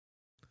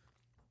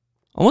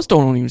Almost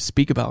don't even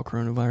speak about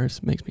coronavirus.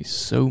 It makes me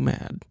so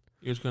mad.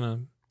 You're just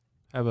gonna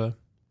have a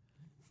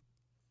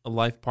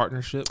life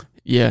partnership.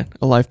 Yeah,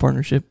 a life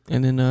partnership,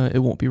 and then it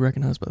won't be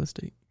recognized by the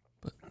state.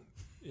 But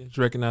It's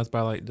recognized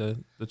by like the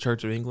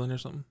Church of England or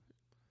something.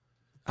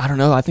 I don't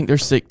know. I think they're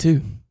sick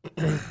too.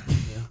 Yeah,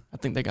 I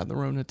think they got the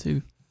Rona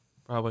too.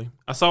 probably.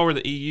 I saw where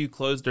the EU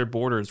closed their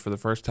borders for the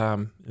first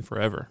time in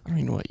forever. I don't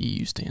even know what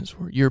EU stands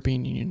for.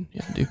 European Union.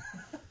 Yeah, I do.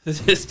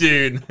 This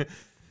dude.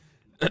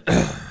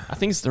 I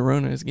think it's the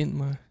Rona. It's getting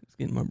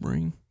my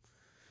brain.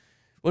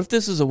 What if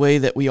this is a way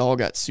that we all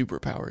got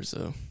superpowers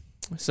though?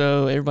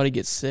 So everybody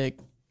gets sick.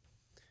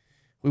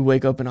 We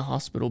wake up in a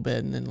hospital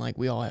bed, and then like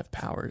we all have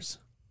powers.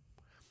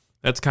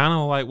 That's kind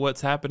of like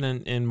what's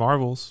happening in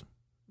Marvel's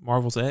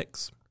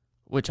X.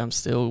 Which I'm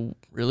still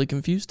really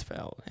confused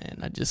about,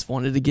 and I just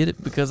wanted to get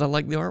it because I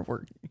like the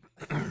artwork.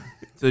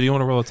 So do you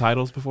want to roll the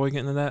titles before we get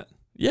into that?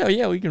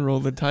 Yeah, we can roll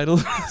the title.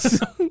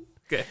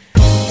 Okay.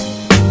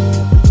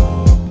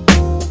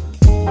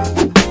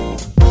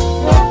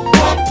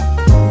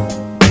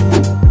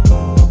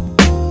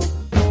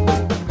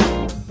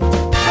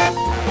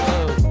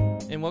 Hello,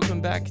 and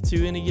welcome back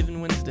to Any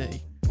Given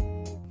Wednesday.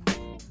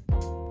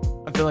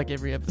 I feel like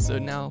every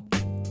episode now,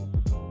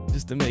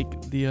 just to make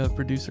the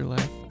producer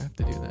laugh, I have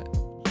to do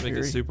that. Make Very-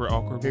 it super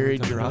awkward. Very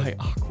when we come dry, in.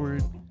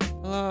 awkward.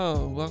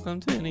 Hello, welcome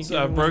to Any So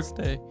Given I broke-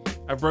 Wednesday.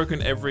 I've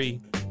broken every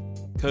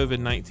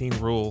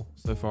COVID-19 rule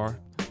so far.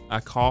 I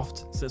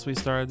coughed since we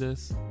started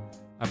this.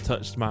 I've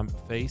touched my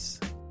face.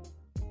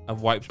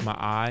 I've wiped my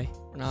eye.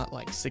 We're not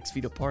like 6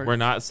 feet apart. We're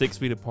not 6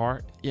 feet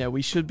apart. Yeah,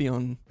 we should be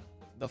on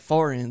the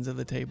far ends of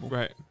the table.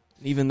 Right.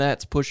 Even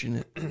that's pushing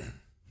it.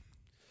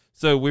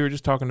 So we were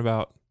just talking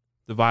about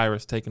the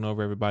virus taking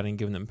over everybody and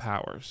giving them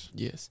powers.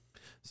 Yes.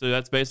 So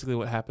that's basically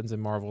what happens in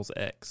Marvel's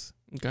X.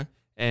 Okay.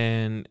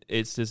 And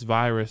it's this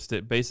virus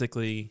that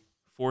basically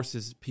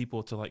forces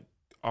people to like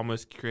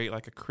almost create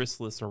like a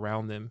chrysalis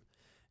around them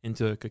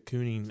into a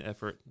cocooning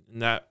effort.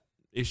 And that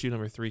issue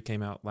number 3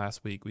 came out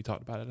last week. We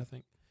talked about it, I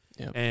think.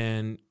 Yep.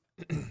 And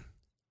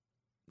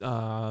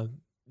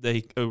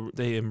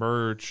they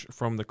emerge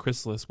from the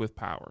chrysalis with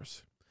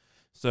powers.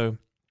 So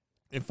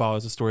it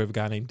follows the story of a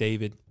guy named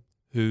David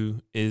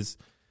he's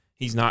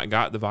not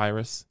got the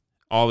virus.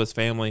 All of his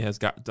family has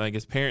got, like,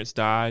 his parents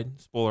died.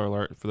 Spoiler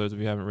alert for those of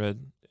you who haven't read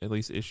at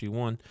least issue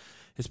 1.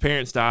 His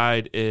parents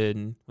died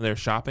when they were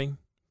shopping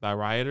by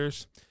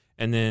rioters,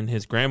 and then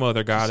his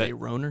grandmother got it.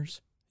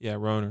 Roners? Yeah,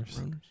 Roners.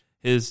 Roners.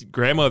 His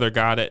grandmother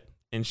got it,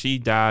 and she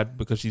died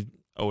because she's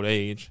old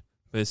age.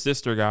 But his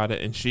sister got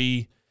it, and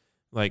she,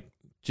 like,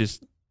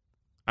 just,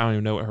 I don't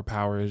even know what her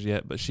power is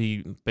yet, but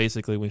she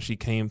basically, when she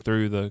came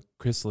through the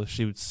chrysalis,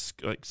 she was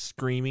like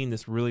screaming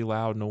this really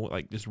loud noise,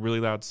 like this really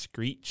loud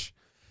screech,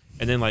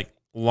 and then like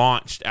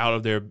launched out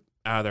of their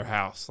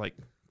house, like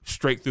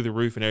straight through the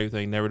roof and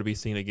everything, never to be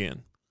seen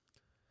again.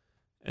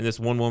 And this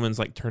one woman's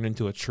like turned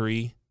into a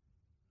tree,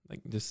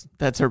 like just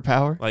That's her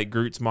power? like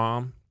Groot's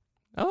mom.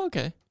 Oh,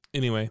 okay.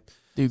 Anyway,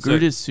 Dude, So-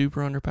 Groot is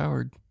super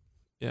underpowered.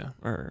 yeah,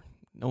 Or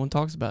no one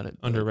talks about it.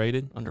 but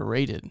underrated.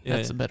 Underrated. Yeah,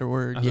 That's yeah. a better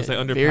word. I was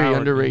gonna say Very underpowered,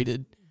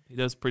 underrated. He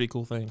does pretty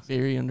cool things.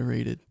 Very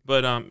underrated.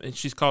 But and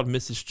she's called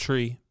Mrs.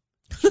 Tree.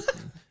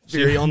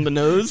 Very on the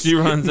nose. She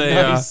runs a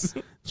Nice.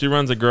 she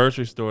runs a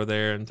grocery store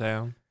there in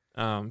town.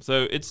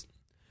 So it's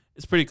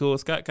pretty cool.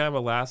 It's got kind of a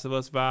Last of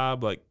Us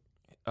vibe. Like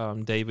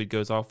David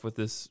goes off with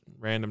this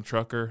random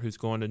trucker who's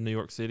going to New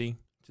York City,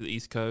 to the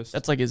East Coast.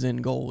 That's like his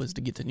end goal is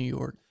to get to New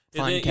York.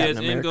 Find His Captain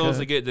end America. goal is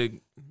to get to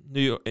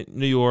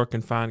New York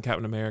and find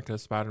Captain America,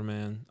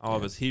 Spider-Man, all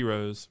of Yeah. his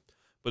heroes.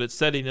 But it's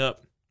setting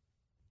up.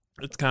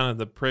 It's kind of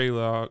the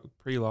prelude,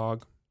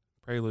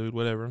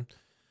 whatever,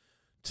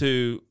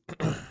 to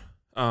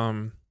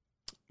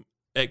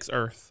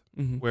X-Earth,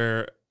 Mhm.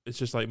 where it's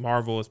just like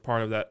Marvel is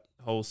part of that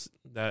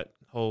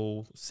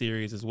whole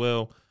series as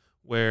well,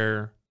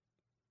 where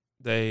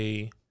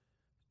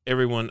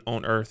everyone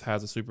on Earth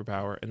has a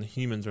superpower, and the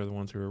humans are the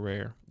ones who are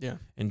rare. Yeah.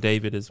 And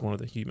David is one of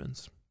the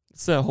humans.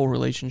 It's that whole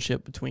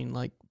relationship between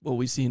like what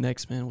we see in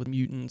X-Men with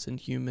mutants and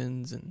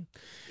humans, and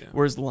Yeah.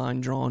 where's the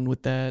line drawn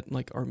with that?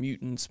 Like, are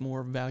mutants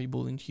more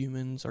valuable than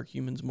humans? Are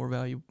humans more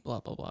valuable? Blah,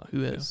 blah, blah.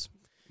 Who is?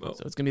 Well,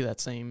 So it's going to be that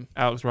same.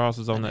 Alex Ross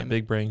is on that dynamic.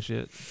 big brain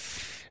shit.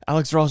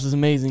 Alex Ross is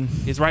amazing.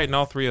 He's writing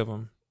all 3 of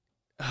them.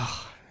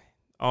 Oh,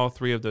 All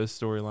 3 of those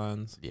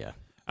storylines. yeah.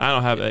 I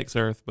don't have Yeah.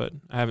 X-Earth, but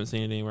I haven't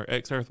seen it anywhere.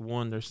 X-Earth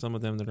 1, there's some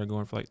of them that are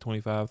going for like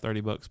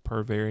 $25-$30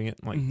 per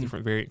variant, like Mhm.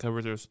 different variant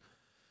covers. There's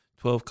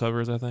 12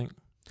 covers, I think.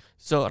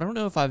 So I don't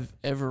know if I've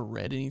ever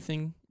read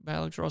anything by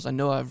Alex Ross. I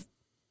know I've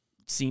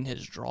seen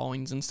his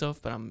drawings and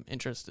stuff, but I'm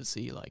interested to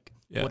see like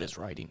Yeah. what his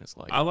writing is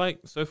like. I like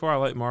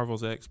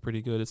Marvel's X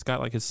pretty good. It's got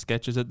like his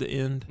sketches at the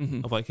end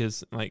Mhm. of like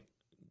his like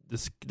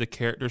the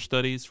character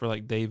studies for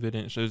like David,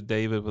 and it shows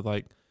David with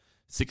like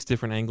 6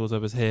 different angles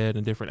of his head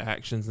and different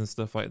actions and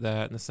stuff like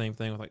that. And the same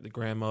thing with like the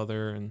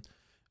grandmother and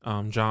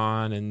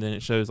John, and then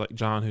it shows like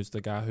John, who's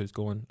the guy who's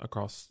going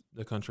across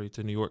the country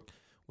to New York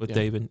with Yeah.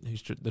 David,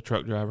 who's the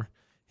truck driver.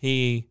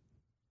 He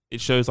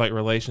it shows like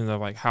relations of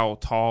like how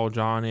tall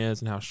John is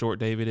and how short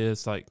David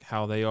is, like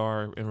how they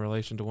are in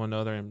relation to one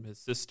another and his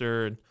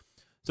sister, and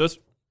so it's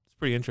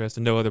pretty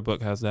interesting. No other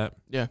book has that.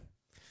 Yeah.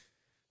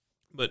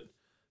 But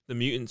the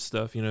mutant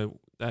stuff,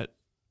 that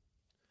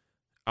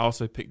I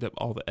also picked up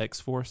all the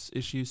X-Force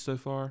issues so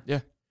far. Yeah.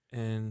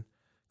 And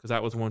because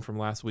that was one from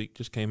last week,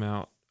 just came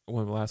out,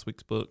 one of last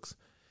week's books.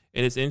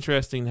 And it's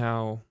interesting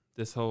how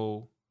this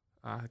whole,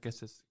 I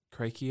guess it's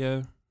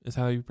Krakio is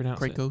how you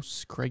pronounce it.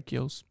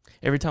 Krakios.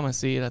 Every time I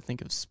see it, I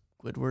think of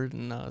Squidward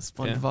and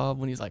SpongeBob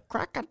when he's like,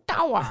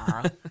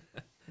 Krakatoa.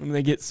 When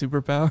they get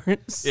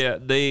superpowers. Yeah,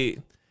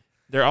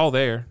 they're all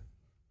there,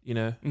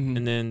 Mhm.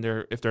 and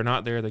then if they're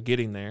not there, they're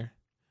getting there.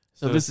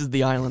 So this is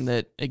the island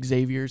that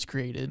Xavier's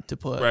created to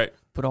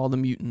put all the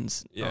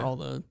mutants, Yeah. or all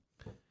the,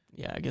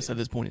 I guess at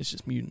this point it's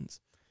just mutants.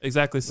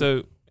 Exactly.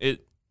 So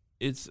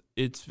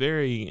it's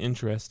very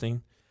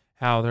interesting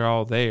how they're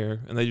all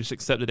there, and they just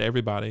accepted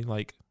everybody,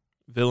 like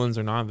villains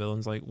or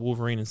non-villains, like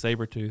Wolverine and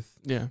Sabretooth,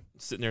 Yeah.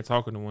 sitting there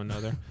talking to one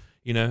another,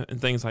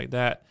 and things like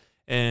that.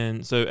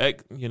 And so,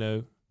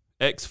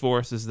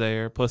 X-Force is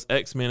there, plus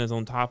X-Men is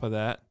on top of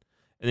that.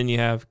 And then you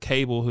have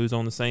Cable, who's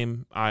on the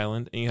same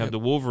island, and you have the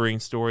Wolverine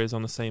story is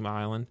on the same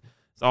island.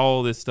 So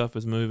all this stuff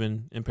is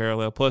moving in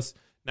parallel. Plus,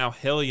 now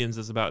Hellions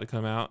is about to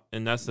come out,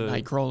 and that's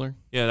Nightcrawler.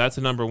 Yeah, that's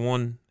a number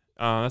one.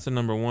 That's a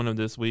number one of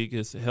this week.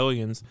 Is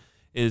Hellions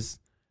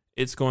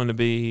it's going to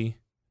be?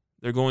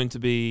 They're going to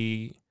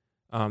be.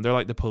 They're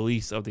like the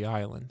police of the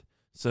island.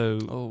 So,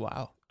 Oh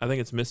wow. I think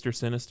it's Mr.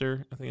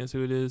 Sinister. I think that's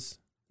who it is.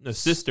 No,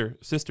 Sister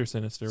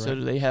Sinister. Right? So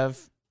do they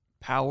have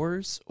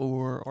powers,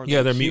 or are Yeah,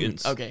 they they're human?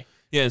 mutants. Okay.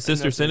 Yeah, and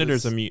Sister that's what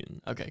Senator's this- a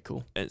mutant. Okay.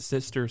 Cool. And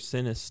Sister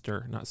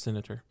Sinister, not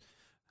Senator.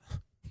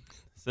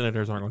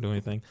 Senators aren't gonna do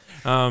anything.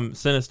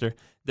 Sinister.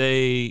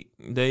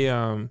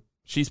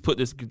 She's put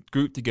this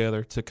group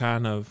together to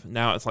kind of,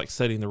 now it's like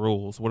setting the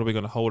rules. What are we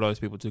going to hold all these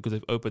people to? Because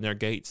they've opened their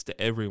gates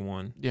to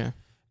everyone. Yeah.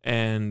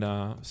 And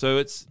so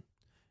it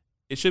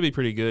should be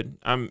pretty good.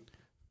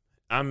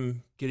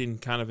 I'm getting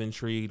kind of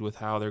intrigued with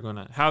how they're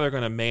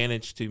gonna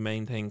manage to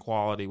maintain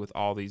quality with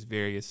all these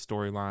various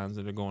storylines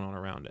that are going on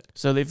around it.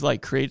 So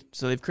they've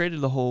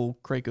created the whole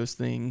Krakos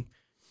thing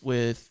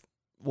with,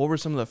 what were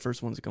some of the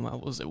first ones to come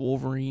out? Was it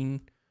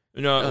Wolverine?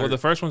 Well, the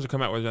first ones to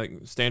come out were like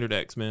standard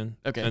X-Men,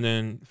 Okay. and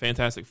then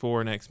Fantastic Four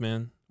and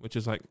X-Men, which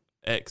is like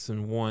X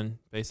and 1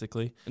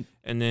 basically,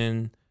 and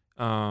then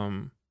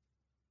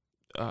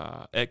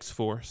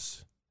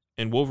X-Force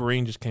and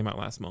Wolverine just came out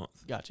last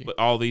month. Gotcha. But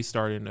all these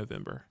started in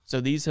November.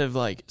 So these have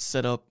like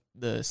set up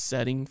the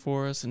setting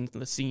for us and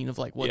the scene of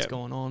like what's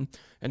going on,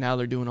 and now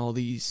they're doing all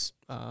these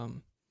I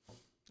don't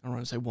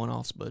want to say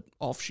one-offs, but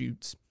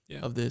offshoots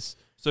of this.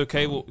 So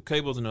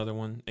Cable's another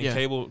one, and Yeah.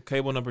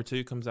 Cable number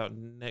 2 comes out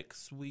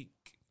next week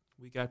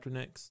after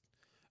next.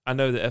 I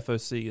know the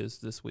FOC is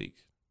this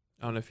week.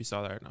 I don't know if you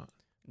saw that or not.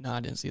 No, I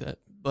didn't see that,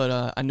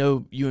 but I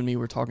know you and me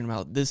were talking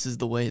about this is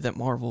the way that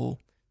Marvel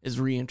is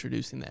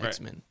reintroducing the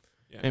X-Men,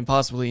 and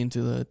possibly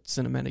into the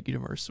cinematic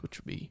universe, which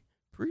would be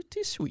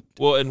pretty sweet.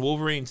 Well, and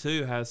Wolverine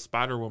 2 has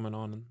Spider-Woman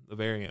on the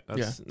variant.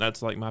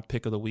 That's like my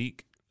pick of the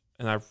week,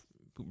 and I've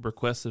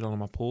requested on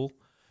my pool.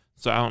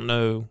 So I don't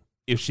know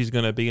if she's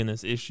going to be in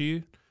this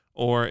issue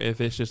or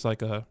if it's just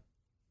like a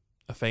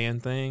fan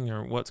thing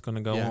or what's going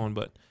to go on.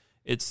 But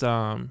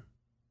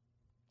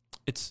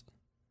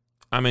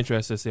I'm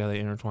interested to see how they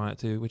intertwine it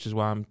too, which is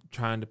why I'm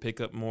trying to pick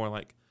up more,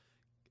 like,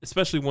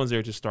 especially ones that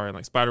are just starting,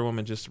 like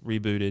Spider-Woman just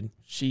rebooted.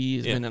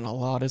 She's been in a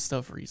lot of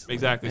stuff recently.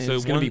 Exactly. And So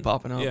it's going to be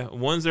popping up. Yeah,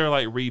 ones that are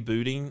like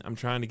rebooting, I'm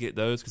trying to get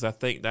those because I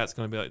think that's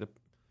going to be like the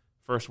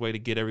first way to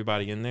get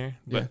everybody in there.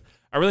 But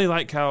I really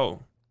like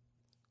how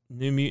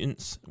New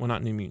Mutants, well,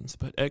 not New Mutants,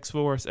 but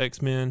X-Force,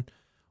 X-Men,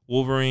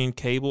 Wolverine,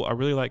 Cable, I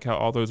really like how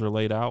all those are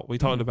laid out. We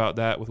talked about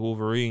that with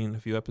Wolverine a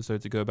few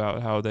episodes ago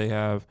about how they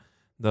have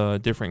the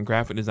different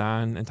graphic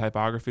design and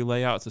typography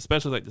layouts,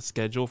 especially like the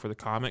schedule for the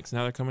comics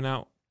now they're coming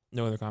out.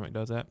 No other comic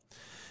does that.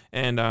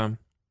 And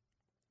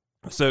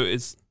so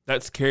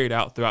that's carried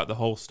out throughout the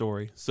whole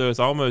story. So it's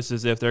almost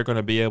as if they're going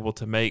to be able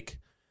to make,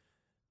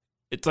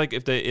 it's like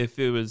if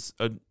it was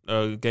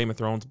a Game of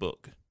Thrones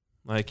book.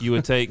 Like you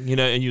would take,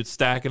 and you'd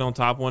stack it on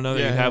top of one another.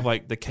 You'd have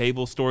like the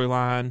Cable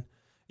storyline.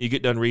 You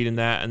get done reading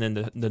that, and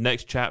then the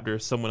next chapter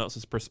is someone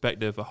else's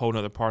perspective, a whole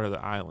other part of the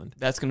island.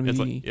 That's going to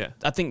be,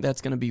 I think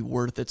that's going to be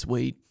worth its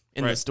weight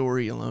in the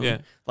story alone. Yeah.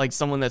 Like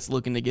someone that's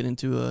looking to get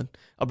into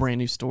a brand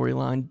new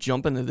storyline,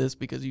 jump into this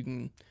because you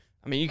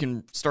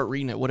can start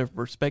reading it whatever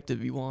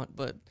perspective you want,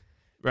 but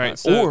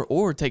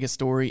or take a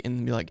story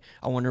and be like,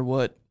 I wonder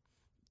what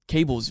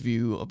Cable's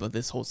view of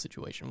this whole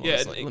situation was.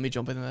 Yeah, let me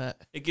jump into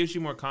that. It gives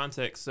you more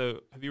context.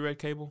 So, have you read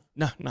Cable?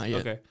 No, not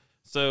yet. Okay.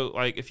 So,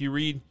 like, if you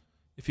read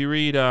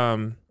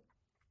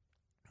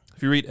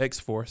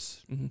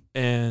X-Force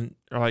and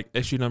or like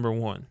issue number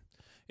 1,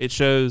 it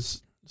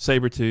shows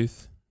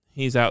Sabretooth.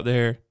 He's out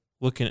there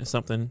looking at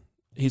something.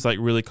 He's like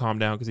really calmed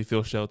down because he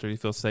feels sheltered. He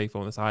feels safe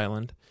on this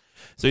island.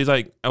 So he's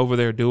like over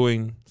there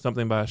doing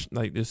something by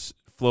like this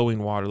flowing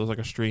water. It looks like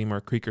a stream or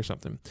a creek or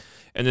something.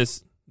 And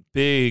this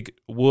big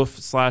wolf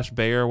 /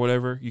 bear or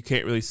whatever. You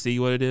can't really see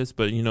what it is,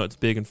 but it's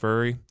big and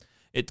furry.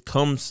 It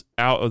comes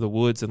out of the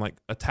woods and like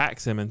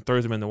attacks him and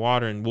throws him in the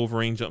water, and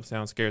Wolverine jumps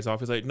down, scares off.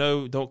 He's like,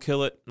 "No, don't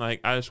kill it.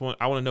 Like I want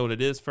to know what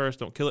it is first.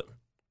 Don't kill it."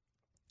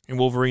 And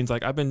Wolverine's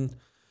like, "I've been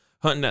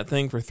hunting that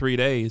thing for 3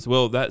 days."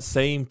 Well, that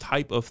same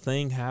type of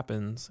thing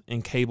happens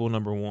in Cable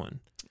 #1.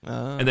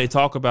 And they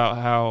talk about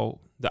how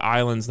the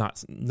island's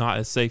not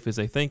as safe as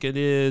they think it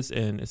is,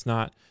 and it's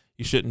not.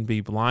 You shouldn't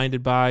be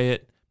blinded by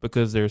it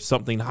because there's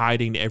something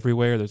hiding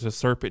everywhere. There's a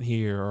serpent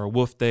here, or a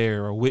wolf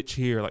there, or a witch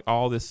here, like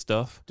all this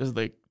stuff.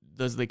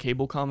 Does the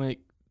Cable comic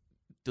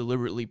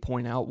deliberately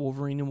point out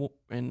Wolverine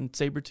and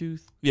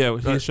Sabretooth? Yeah,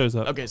 he shows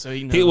up. Okay, so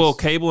he knows.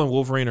 Cable and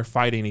Wolverine are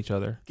fighting each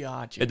other.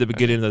 Gotcha. At the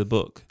beginning of the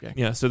book. Okay.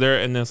 Yeah, so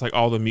there's like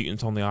all the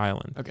mutants on the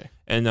island. Okay.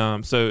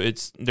 And so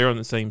they're on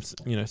the same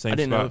same I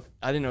didn't spot.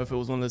 know if it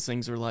was one of those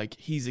things where like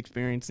he's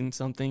experiencing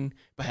something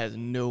but has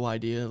no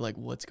idea like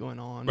what's going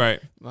on. Right.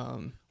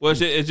 Well,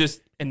 it's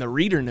just and the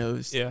reader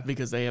knows. Yeah.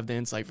 Because they have the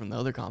insight from the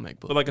other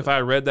comic book. But like if I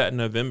read that in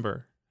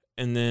November,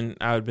 and then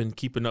I had been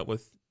keeping up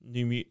with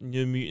New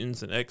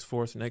Mutants and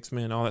X-Force and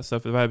X-Men and all that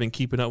stuff. If I had been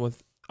keeping up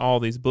with all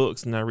these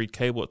books and I read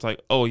Cable, it's like,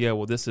 oh yeah,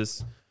 well this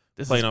is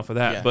playing off of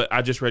that. Yeah. But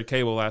I just read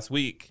Cable last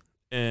week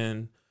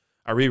and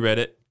I reread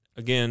it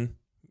again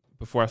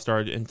before I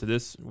started into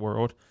this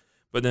world.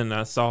 But then I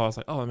was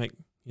like, oh, I make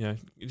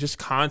just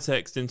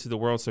context into the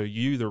world, so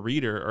you, the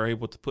reader, are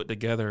able to put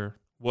together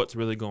what's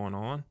really going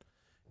on.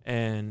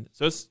 And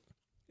so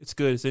it's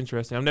good. It's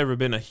interesting. I've never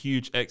been a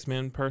huge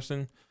X-Men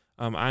person.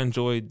 I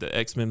enjoyed the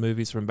X-Men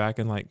movies from back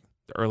in like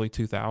the early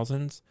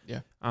 2000s. Yeah.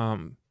 I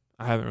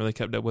haven't really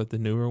kept up with the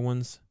newer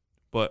ones,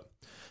 but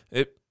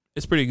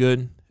it's pretty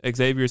good.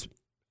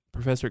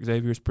 Professor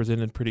Xavier's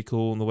presented pretty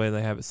cool in the way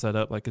they have it set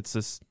up. Like it's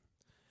this,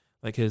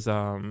 like his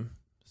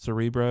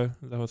Cerebro,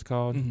 is that what it's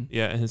called? Mm-hmm.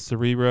 Yeah, and his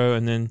Cerebro,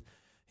 and then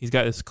he's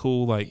got this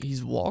cool like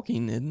he's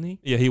walking, isn't he?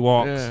 Yeah, he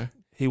walks. Yeah.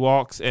 He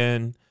walks,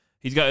 and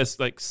he's got this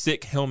like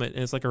sick helmet,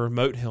 and it's like a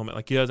remote helmet.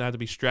 Like he doesn't have to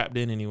be strapped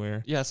in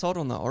anywhere. Yeah, I saw it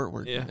on the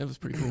artwork. Yeah. It was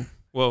pretty cool.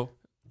 Well,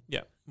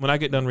 yeah. When I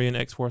get done reading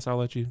X-Force, I'll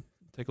let you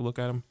take a look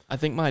at them. I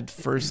think my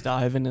first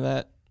dive into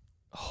that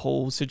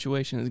whole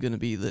situation is going to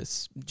be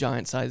this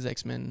giant size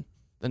X-Men,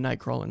 the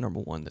Nightcrawler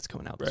 #1 that's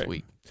coming out this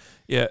week.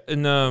 Yeah,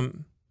 and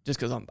just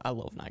because I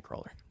love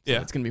Nightcrawler. So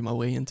yeah, it's going to be my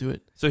way into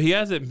it. So he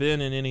hasn't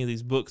been in any of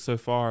these books so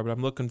far, but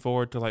I'm looking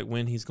forward to like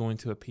when he's going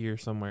to appear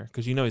somewhere,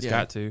 because he's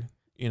got to.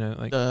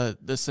 Like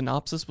the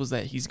synopsis was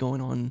that he's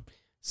going on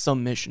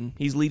some mission.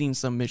 He's leading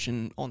some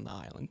mission on the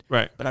island.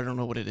 Right. But I don't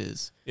know what it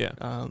is. Yeah.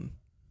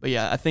 But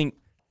yeah, I think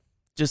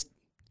just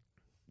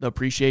the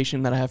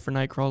appreciation that I have for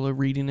Nightcrawler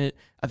reading it,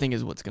 I think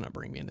is what's going to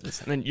bring me into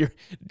this. And then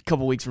a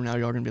couple weeks from now,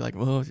 y'all going to be like,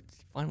 well,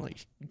 finally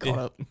caught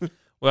up.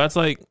 Well, that's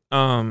like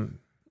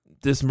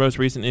this most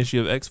recent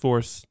issue of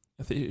X-Force.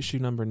 I think issue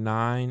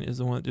 #9 is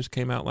the one that just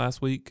came out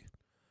last week.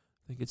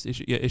 I think it's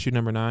issue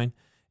 #9.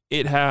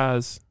 It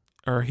has,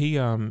 or he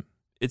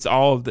it's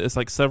all of it's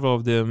like several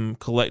of them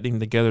collecting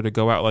together to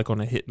go out like on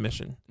a hit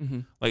mission. Mm-hmm.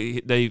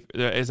 Like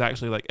there is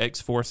actually like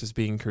X-Force is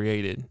being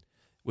created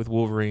with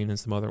Wolverine and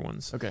some other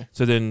ones. Okay.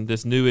 So then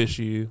this new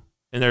issue,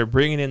 and they're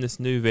bringing in this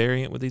new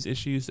variant with these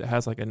issues that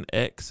has like an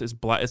X. It's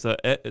black.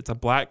 It's a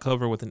black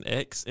cover with an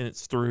X, and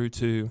it's through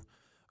to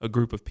a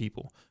group of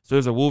people. So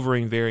there's a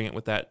Wolverine variant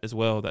with that as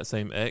well, that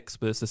same X.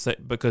 But it's the same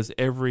because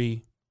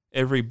every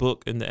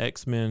book in the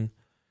X-Men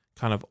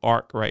kind of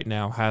arc right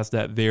now has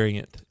that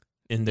variant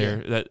in there,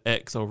 that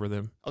X over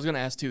them. I was going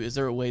to ask too, is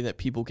there a way that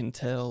people can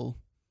tell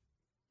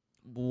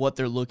what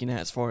they're looking at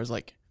as far as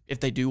like, if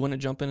they do want to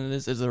jump into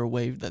this, is there a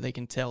way that they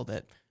can tell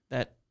that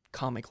that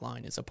comic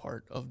line is a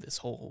part of this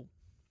whole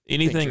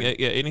anything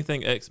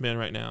picture? X-Men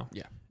right now.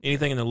 Yeah.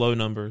 Anything in the low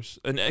numbers.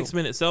 And cool.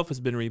 X-Men itself has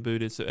been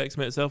rebooted, so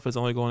X-Men itself is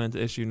only going into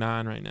issue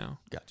 9 right now.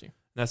 Got you.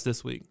 That's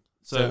this week.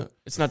 So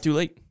it's not too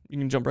late. You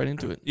can jump right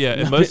into it. Yeah,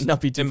 in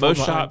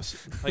most shops,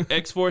 like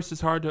X-Force is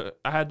hard to.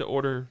 I had to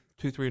order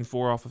 2, 3, and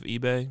 4 off of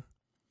eBay,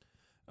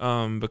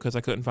 because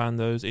I couldn't find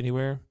those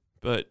anywhere.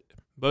 But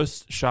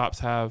most shops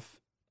have,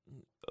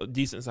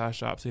 decent sized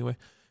shops anyway,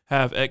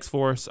 have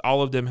X-Force.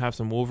 All of them have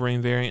some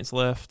Wolverine variants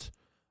left.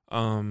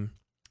 All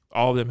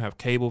of them have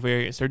Cable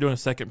variants. They're doing a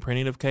second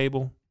printing of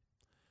Cable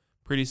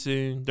pretty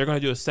soon. They're going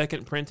to do a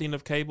second printing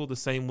of Cable the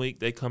same week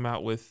they come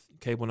out with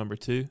Cable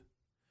 #2.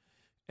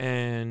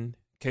 And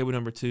Cable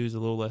 #2 is a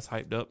little less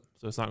hyped up,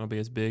 so it's not going to be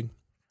as big.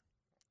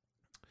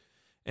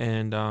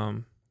 And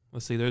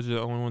let's see, those are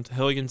the only ones.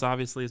 Hellions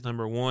obviously is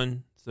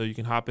 #1, so you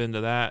can hop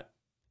into that.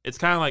 It's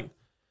kind of like,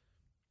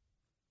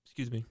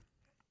 excuse me,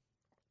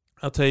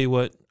 I'll tell you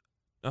what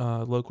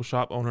local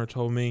shop owner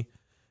told me.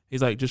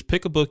 He's like, just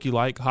pick a book you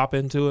like, hop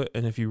into it,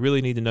 and if you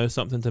really need to know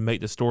something to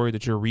make the story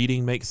that you're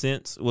reading make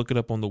sense, look it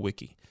up on the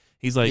wiki.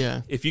 He's like,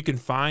 if you can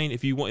find,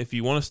 if you want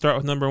to start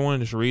with #1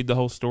 and just read the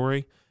whole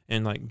story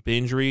and like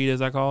binge read,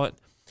 as I call it,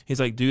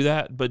 he's like, do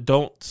that, but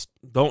don't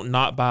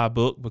not buy a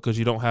book because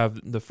you don't have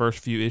the first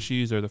few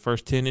issues or the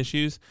first 10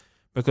 issues,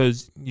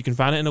 because you can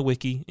find it in a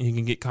wiki and you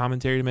can get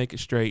commentary to make it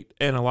straight.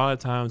 And a lot of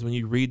times when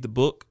you read the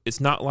book, it's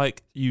not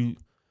like you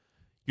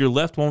you're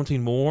left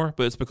wanting more,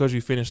 but it's because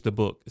you finished the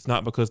book. It's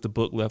not because the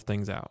book left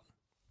things out.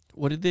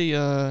 What did they?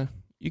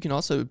 You can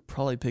also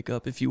probably pick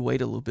up if you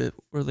wait a little bit.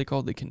 What are they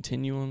called? The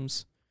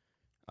continuums.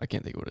 I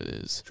can't think of what it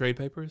is. Trade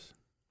papers?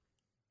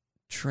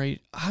 I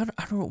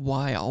don't know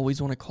why I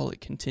always want to call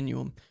it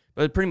continuum,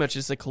 but pretty much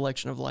it's a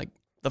collection of like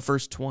the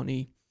first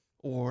 20,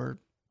 or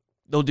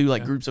they'll do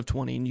like groups of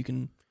 20, and you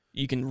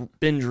can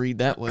binge read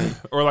that way.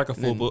 Or like a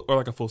full book, or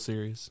like a full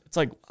series. It's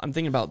like, I'm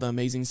thinking about The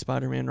Amazing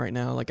Spider-Man right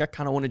now. Like, I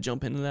kind of want to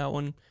jump into that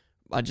one.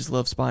 I just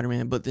love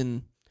Spider-Man, but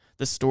then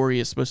the story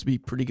is supposed to be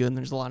pretty good, and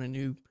there's a lot of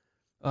new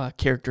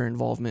character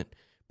involvement,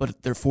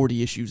 but they're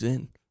 40 issues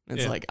in.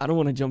 It's like, I don't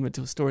want to jump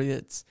into a story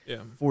that's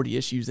 40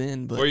 issues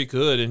in. But or you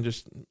could and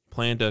just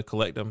plan to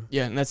collect them.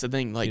 Yeah, and that's the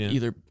thing. Like,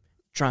 either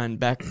try and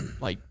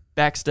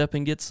backstep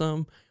and get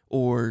some,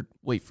 or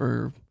wait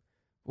for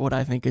what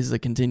I think is a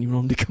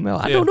continuum to come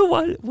out. I don't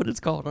know what it's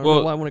called. I don't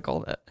know why I want to call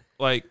that.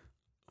 Like,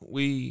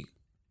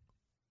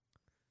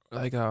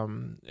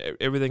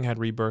 everything had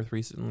Rebirth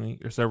recently,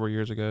 or several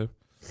years ago.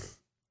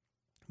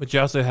 But you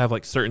also have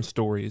like certain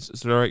stories.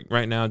 So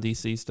right now,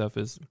 DC stuff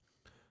is,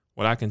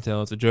 what I can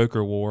tell, it's a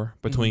Joker war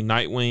between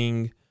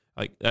Nightwing.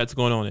 Like, that's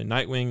going on in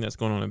Nightwing. That's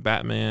going on in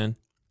Batman.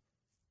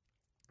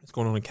 It's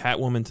going on in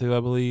Catwoman too, I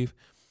believe,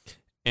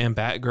 and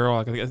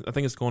Batgirl. I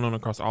think it's going on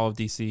across all of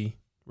DC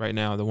right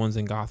now. The ones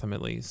in Gotham,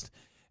 at least.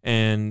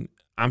 And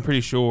I'm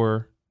pretty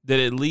sure that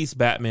at least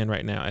Batman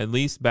right now,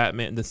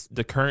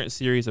 the current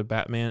series of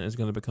Batman is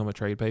going to become a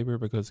trade paper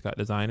because it's got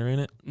Designer in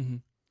it. Mm-hmm.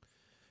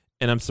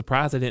 And I'm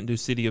surprised they didn't do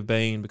City of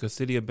Bane, because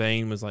City of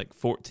Bane was like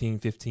 14,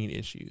 15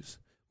 issues,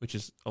 which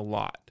is a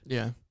lot.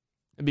 Yeah.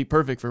 It'd be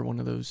perfect for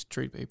one of those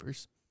trade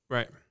papers.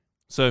 Right.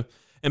 So,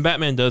 and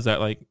Batman does that.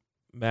 Like,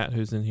 Matt,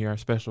 who's in here, our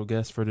special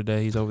guest for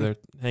today, he's over there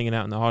hanging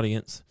out in the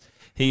audience.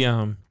 He,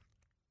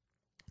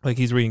 like,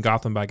 he's reading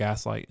Gotham by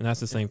Gaslight, and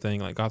that's the same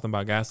thing. Like, Gotham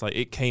by Gaslight,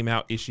 it came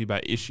out issue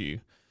by issue,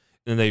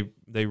 and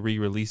they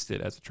re-released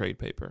it as a trade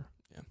paper.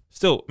 Yeah.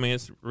 Still, I mean,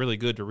 it's really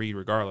good to read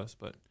regardless,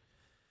 but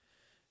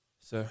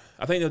so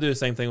I think they'll do the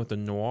same thing with the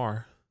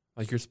Noir,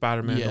 like your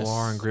Spider-Man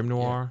Noir and Grim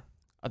Noir.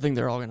 I think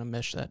they're all going to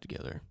mesh that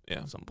together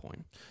at some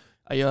point.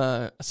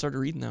 I started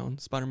reading that one,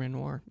 Spider-Man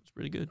Noir. It's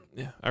pretty good.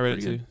 Yeah, I read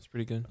it too. It's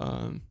pretty good.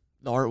 The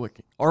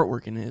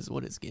artwork in it is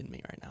what it's getting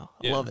me right now.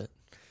 I love it.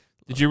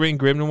 Did you read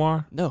Grim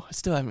Noir? No, I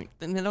still haven't.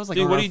 And that was like,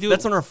 dude, what do you do?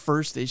 That's on our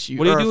first issue.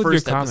 What do you do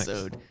with your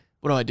episode. comics?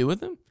 What do I do with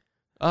them?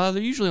 They're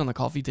usually on the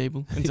coffee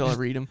table until I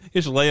read them.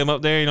 You just lay them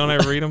up there. You don't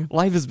ever read them.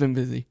 Life has been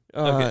busy.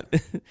 Okay.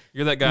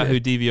 You're that guy who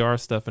DVR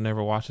stuff and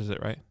never watches it,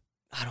 right?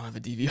 I don't have a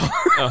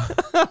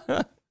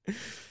DVR.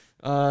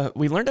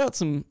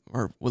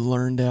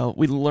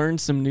 We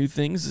learned some new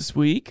things this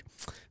week.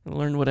 I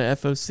learned what a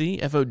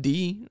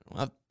FOD.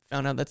 I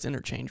found out that's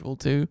interchangeable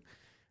too.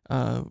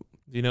 Do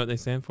you know what they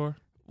stand for?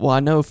 Well, I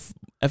know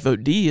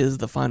FOD is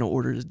the final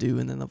order is due,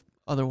 and then the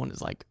other one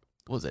is like,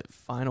 was it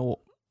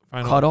final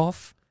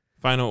cutoff?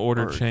 Final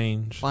order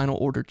change. Final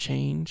order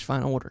change.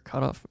 Final order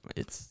cutoff.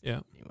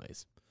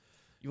 Anyways,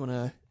 you want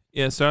to?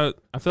 Yeah. So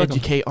I feel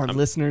educate our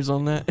listeners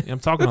on that. I'm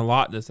talking a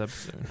lot this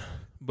episode,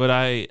 but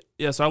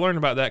so I learned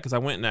about that because I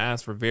went and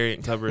asked for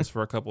variant covers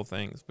for a couple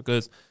things,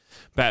 because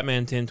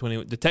Batman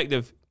 1020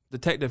 Detective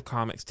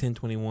Comics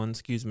 1021,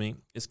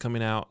 is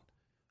coming out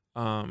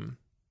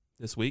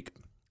this week.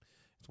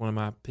 It's one of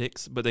my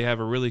picks, but they have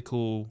a really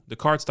cool. The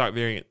cardstock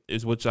variant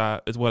is what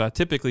I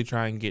typically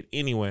try and get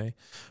anyway,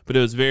 but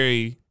it's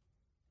very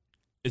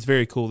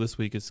cool this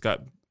week. It's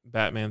got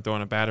Batman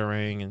throwing a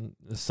batarang and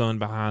the sun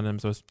behind him,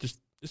 so it's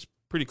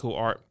pretty cool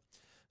art.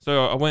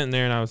 So I went in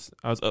there and I was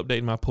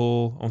updating my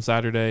pull on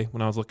Saturday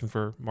when I was looking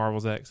for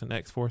Marvel's X and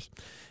X-Force.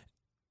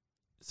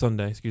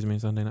 Sunday,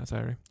 not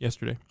Saturday.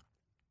 Yesterday.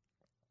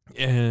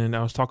 And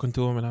I was talking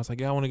to him and I was like,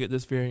 yeah, I want to get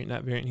this variant,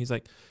 that variant. And he's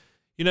like,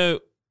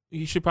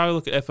 you should probably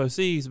look at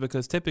FOCs,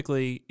 because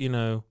typically,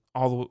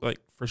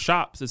 for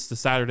shops, it's the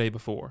Saturday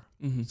before.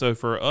 Mm-hmm. So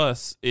for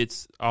us,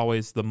 it's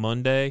always the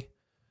Monday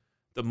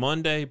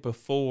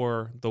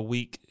before the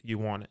week you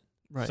want it.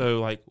 Right.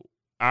 So like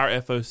our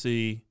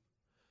FOC,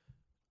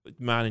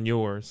 mine and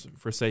yours,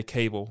 for say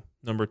cable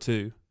number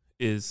 2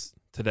 is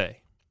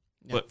today,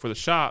 but for the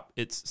shop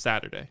it's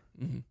Saturday.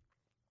 Mm-hmm.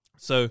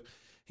 So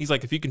he's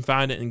like, if you can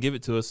find it and give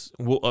it to us,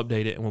 we'll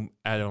update it and we'll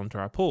add it onto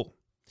our pool.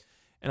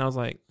 And I was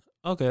like,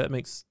 okay, that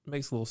makes a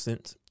little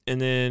sense. And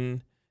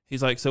then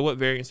he's like, so what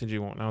variants did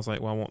you want? And I was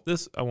like, well, I want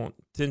this. I want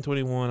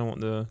 1021. I want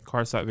the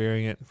cardstock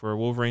variant. For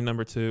Wolverine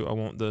number 2, I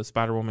want the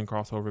Spider-Woman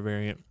crossover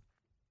variant.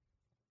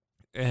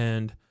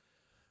 And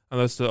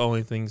those are the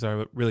only things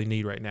I really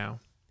need right now.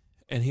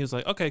 And he was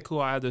like, okay, cool,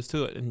 I'll add those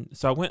to it. And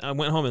so I went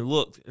home and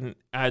looked, and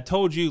I had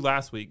told you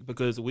last week,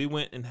 because we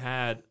went and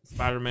had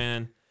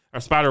Spider-Woman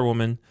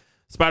 1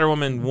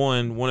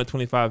 of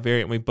 25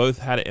 variant. We both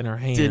had it in our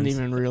hands. Didn't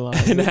even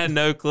realize and had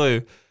no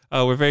clue.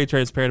 We're very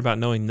transparent about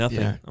knowing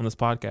nothing on this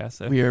podcast.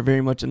 So. We are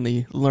very much in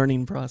the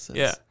learning process.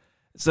 Yeah.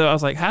 So I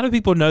was like, how do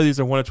people know these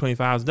are 1 of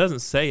 25s? It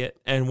doesn't say it.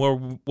 And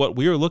what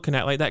we were looking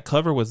at, like, that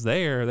cover was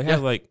there. They had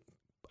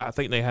I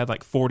think they had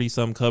like 40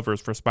 some covers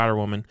for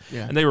Spider-Woman,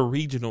 Yeah. and they were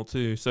regional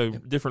too. So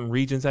Yep. different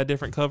regions had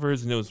different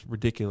covers, and it was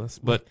ridiculous.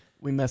 But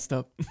We messed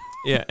up.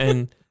 yeah,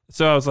 and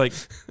so I was like,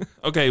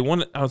 okay,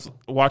 I was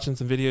watching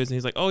some videos, and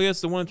he's like, oh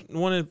yes, the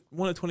one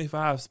of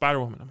 25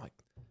 Spider-Woman. I'm like,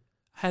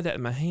 I had that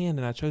in my hand,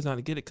 and I chose not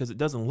to get it because it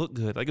doesn't look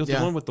good. Like it was Yeah.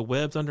 the one with the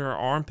webs under her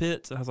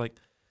armpits, and I was like,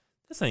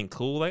 this ain't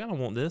cool. Like I don't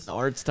want this. The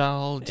art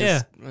style,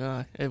 just,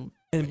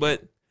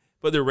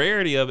 But the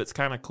rarity of it's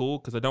kind of cool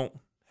because I don't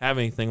have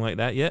anything like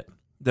that yet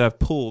that I've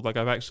pulled. Like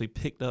I've actually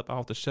picked up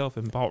off the shelf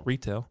and bought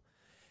retail.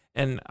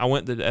 And I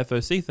went to the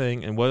FOC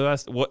thing, and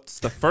what's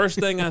the first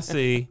thing I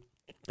see?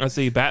 I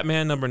see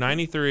Batman number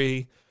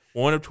 93,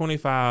 1 of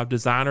 25,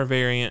 designer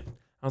variant.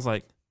 I was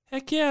like,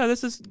 heck yeah,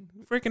 this is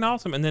freaking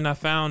awesome. And then I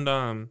found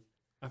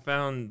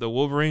the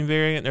Wolverine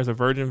variant. There's a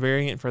Virgin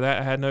variant for that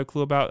I had no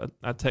clue about.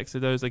 I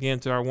texted those again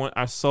to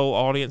our sole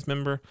audience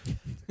member,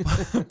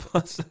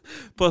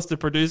 plus the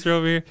producer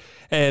over here.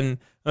 And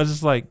I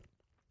was like,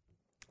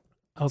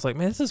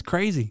 man, this is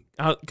crazy.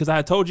 Because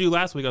I told you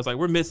last week, I was like,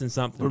 we're missing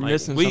something. we're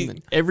missing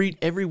something.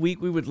 Every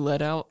week we would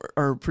let out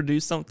or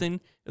produce something.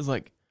 It was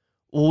like,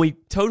 well, we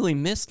totally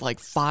missed like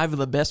 5 of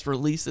the best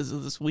releases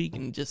of this week,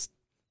 and just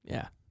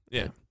Yeah.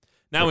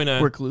 Now we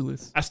know. We're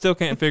clueless. I still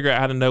can't figure out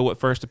how to know what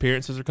first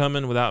appearances are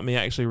coming without me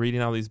actually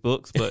reading all these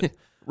books, but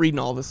Reading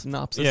all the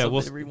synopsis Yeah, of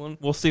we'll- everyone.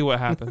 we'll see what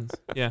happens.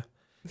 Yeah.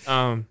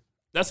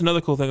 That's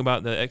another cool thing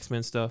about the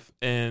X-Men stuff,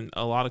 and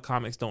a lot of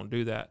comics don't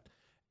do that,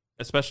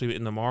 especially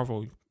in the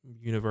Marvel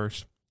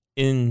universe.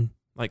 In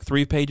like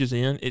 3 pages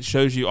in, it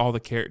shows you all the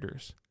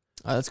characters.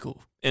 Oh, that's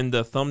cool. And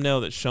the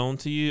thumbnail that's shown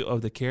to you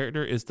of the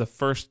character is the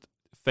first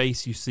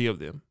face you see of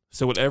them.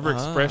 So whatever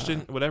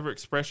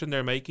expression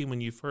they're making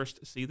when you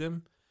first see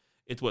them,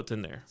 it's what's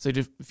in there. So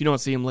if you don't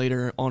see him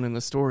later on in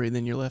the story,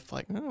 then you're left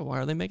like, oh, why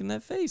are they making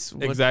that face?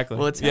 Exactly.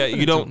 What's yeah, happening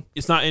you to don't. him?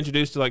 It's not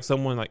introduced to like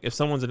someone like if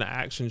someone's in an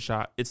action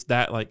shot, it's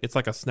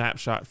like a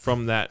snapshot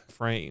from that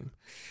frame.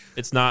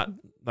 It's not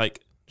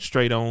like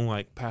straight on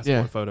like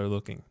passport photo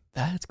looking.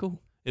 That's cool.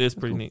 It is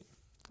pretty cool. neat.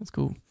 That's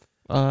cool.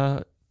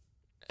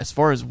 As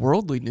far as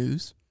worldly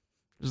news,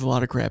 there's a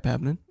lot of crap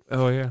happening.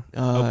 Oh yeah.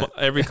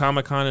 Every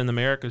Comic-Con in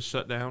America is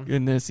shut down.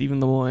 Goodness, even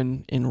the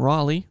one in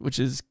Raleigh, which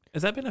is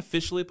Has that been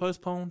officially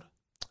postponed?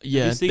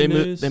 yeah, seen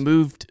news? they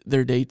moved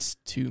their dates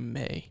to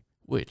May,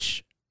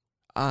 which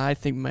I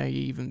think may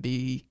even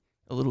be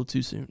a little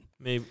too soon.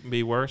 May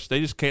be worse. They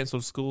just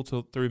canceled school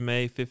through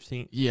May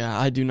 15th. Yeah,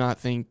 I do not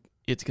think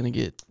it's gonna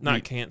get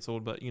Not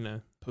canceled, but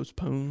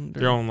postponed.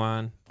 they're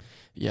online.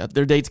 Yeah,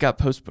 their dates got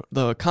postponed.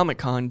 The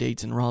Comic-Con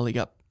dates in Raleigh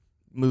got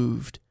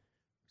moved,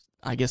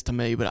 I guess, to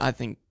May, but I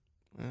think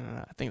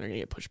they're gonna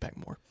get pushed back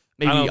more.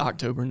 Maybe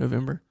October,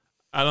 November.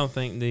 I don't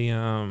think the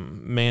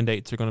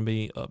mandates are going to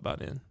be up by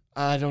then.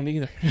 I don't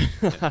either.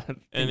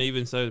 And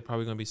even so, they're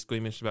probably going to be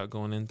squeamish about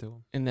going into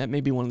them. And that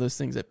may be one of those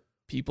things that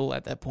people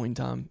at that point in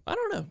time, I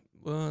don't know.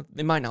 Well,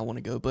 they might not want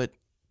to go, but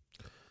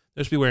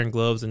They'll just be wearing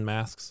gloves and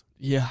masks.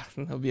 yeah,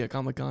 that'll be a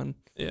Comic-Con.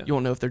 Yeah. You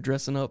won't know if they're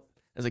dressing up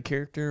as a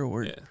character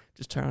or Yeah.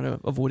 just trying to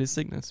avoid his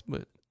sickness.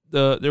 But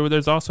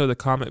There's also the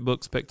comic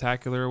book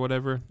spectacular or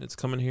whatever that's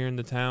coming here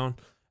into town,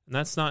 and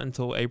that's not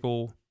until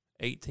April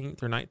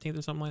 18th or 19th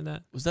or something like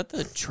that. was that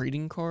the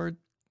trading card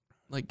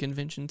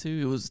convention too?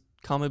 It was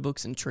comic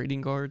books and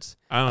trading cards.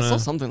 I don't know. saw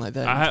something like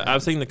that.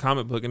 I've seen the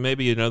comic book and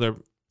maybe another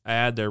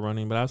ad they're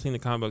running, but I've seen the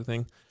comic book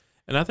thing,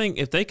 and I think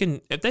if they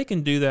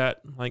can do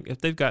that, like if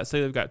they've got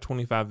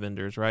 25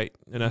 vendors, right,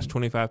 and that's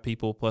 25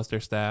 people plus their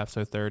staff,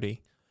 so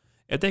 30.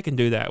 If they can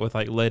do that with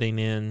like letting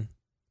in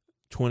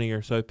 20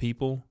 or so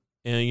people,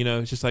 and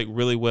it's just like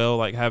really well,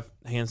 like have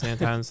hand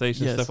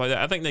sanitization Yes. stuff like that.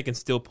 I think they can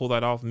still pull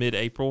that off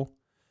mid-April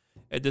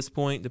at this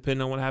point,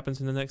 depending on what happens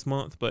in the next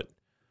month. But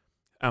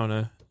I don't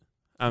know.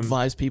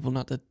 advise people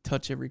not to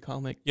touch every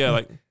comic. Yeah,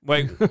 like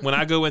when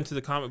I go into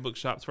the comic book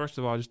shops, first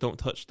of all, I just don't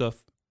touch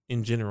stuff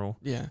in general.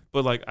 Yeah.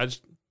 But like I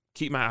just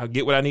I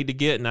get what I need to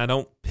get, and I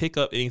don't pick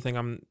up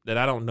anything that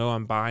I don't know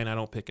I'm buying. I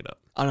don't pick it up.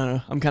 I don't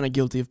know. I'm kind of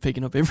guilty of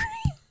picking up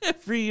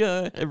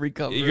every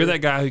cover. You're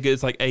that guy who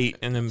gets like 8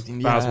 and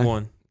then buys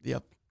one.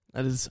 Yep.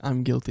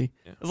 I'm guilty.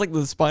 Yeah. It's like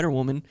the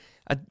Spider-Woman.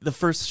 The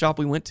first shop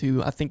we went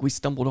to, I think we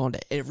stumbled onto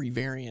every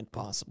variant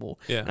possible.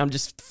 Yeah. And I'm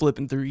just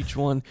flipping through each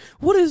one.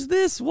 What is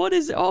this?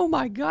 Oh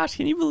my gosh,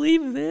 can you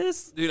believe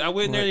this? Dude, I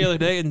went in there the other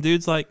day, and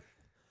dude's like,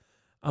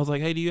 I was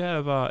like, hey, do you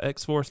have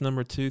X-Force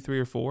number 2, 3,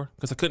 or 4?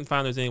 Because I couldn't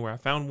find those anywhere. I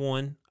found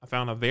one. I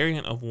found a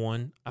variant of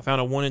one. I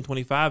found a 1 in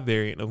 25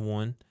 variant of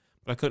one,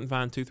 but I couldn't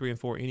find 2, 3, and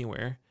 4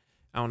 anywhere.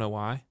 I don't know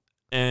why.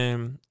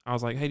 And I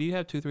was like, hey, do you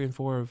have 2, 3, and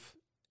 4 of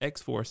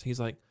X-Force? He's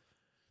like,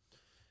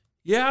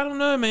 yeah, I don't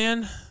know,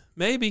 man.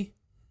 Maybe.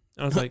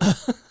 I was like,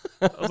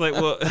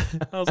 well,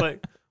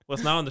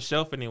 it's not on the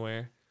shelf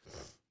anywhere.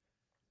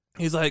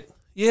 He's like,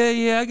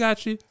 yeah, I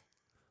got you.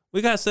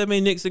 We got so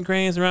many Nixon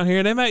crayons around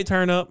here. They might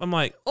turn up. I'm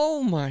like,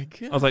 Oh my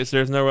god. I was like, so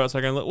there's nowhere else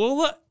I can look.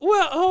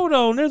 Well, hold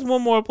on. There's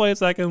one more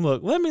place I can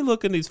look. Let me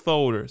look in these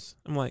folders.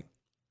 I'm like,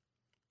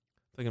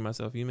 thinking to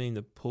myself, you mean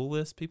the pull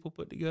list people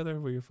put together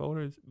for your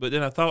folders? But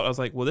then I was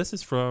like, well, this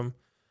is from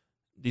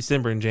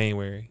December and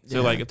January. So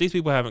Yeah. like if these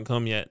people haven't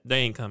come yet, they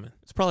ain't coming.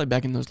 It's probably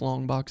back in those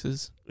long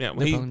boxes. Yeah,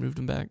 They probably moved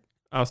them back.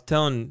 I was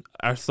telling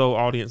our sole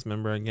audience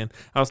member again.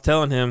 I was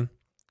telling him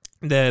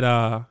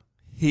that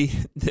he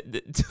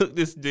took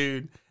this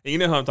dude, and you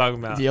know who I'm talking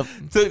about. Yep.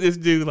 Took this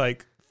dude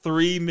like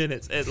 3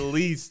 minutes at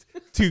least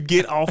to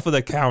get off of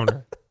the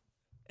counter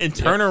and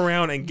turn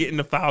around and get in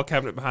the file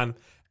cabinet behind him.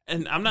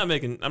 And I'm not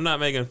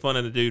making fun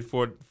of the dude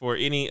for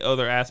any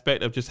other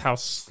aspect of just how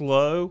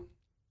slow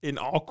and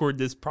awkward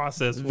this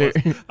process was.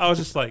 I was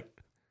just like,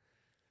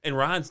 and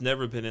Ryan's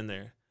never been in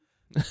there.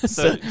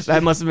 So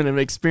that must have been an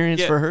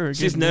experience for her.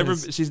 She's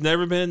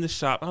never been in the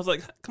shop. I was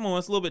like, come on,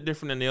 it's a little bit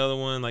different than the other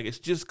one. Like it's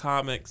just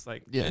comics.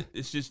 Like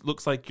it just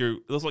looks like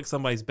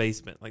somebody's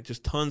basement. Like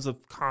just tons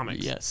of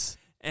comics. Yes.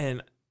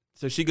 And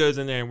so she goes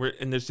in there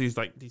and there's these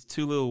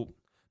two little,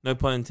 no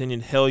pun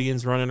intended,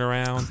 hellions running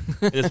around.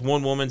 And this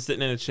one woman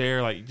sitting in a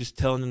chair, like just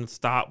telling them to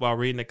stop while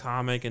reading a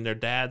comic, and their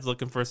dad's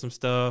looking for some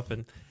stuff.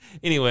 And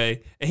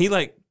anyway,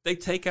 and they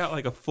take out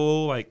like a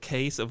full like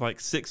case of like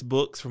 6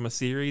 books from a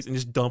series and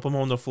just dump them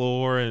on the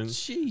floor and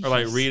or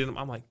like reading them.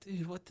 I'm like,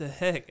 dude, what the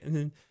heck? And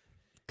then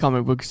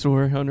comic book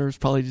store owners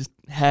probably just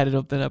had it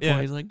up to that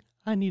point. He's like,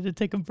 I need to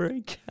take a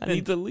break. I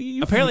need to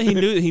leave. Apparently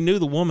he knew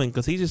the woman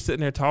because he's just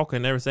sitting there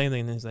talking, never saying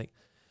anything. And he's like,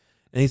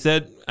 and he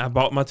said, I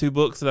bought my 2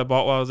 books that I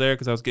bought while I was there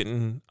because I was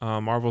getting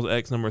Marvel's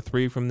X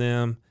 #3 from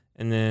them,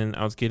 and then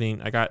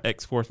I got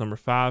X-Force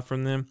 #5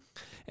 from them,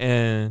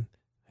 and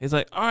he's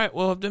like, all right,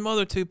 well, if them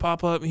other 2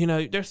 pop up,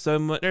 there's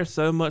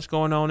so much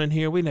going on in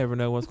here, we never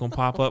know what's gonna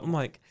pop up. I'm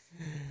like,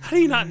 how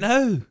do you not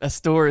know? A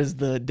store is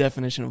the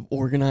definition of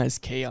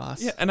organized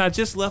chaos. Yeah, and I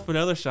just left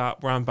another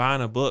shop where I'm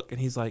buying a book,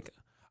 and he's like,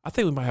 I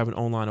think we might have an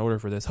online order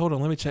for this. Hold on,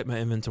 let me check my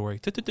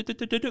inventory.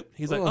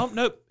 He's like, oh,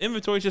 nope,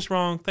 inventory's just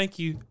wrong. Thank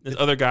you. This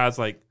other guy's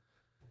like,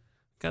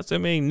 got so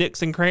many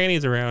nicks and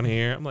crannies around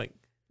here. I'm like,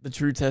 the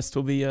true test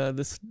will be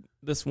this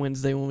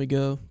Wednesday when we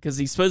go, because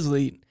he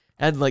supposedly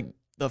had like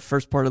the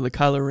first part of the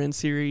Kylo Ren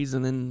series,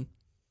 and then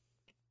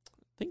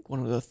I think one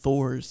of the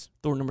Thors,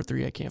 Thor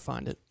 #3. I can't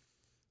find it,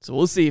 so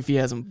we'll see if he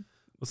has them.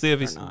 We'll see if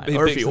he picks them up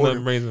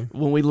and brings them.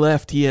 When we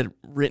left, he had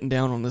written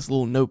down on this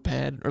little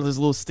notepad or this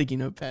little sticky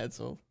notepad.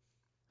 So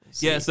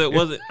yeah, so it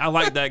wasn't. I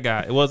like that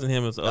guy. It wasn't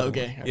him. It was the other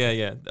okay. One.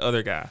 Yeah, the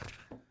other guy.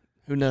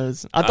 Who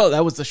knows? I thought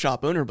that was the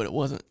shop owner, but it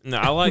wasn't. No,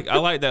 I like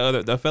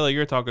the fellow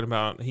you're talking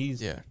about.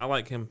 I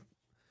like him.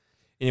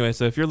 Anyway,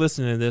 so if you're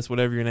listening to this,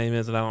 whatever your name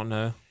is that I don't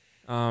know,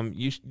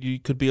 you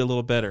could be a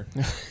little better.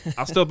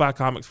 I'll still buy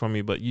comics from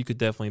you, but you could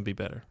definitely be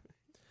better.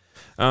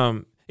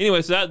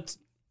 Anyway, so that's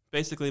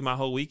basically my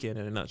whole weekend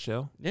in a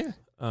nutshell. Yeah.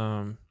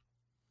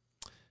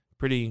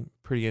 Pretty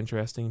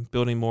interesting.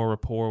 Building more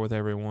rapport with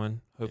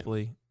everyone.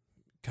 Hopefully,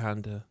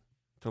 kind of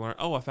to learn.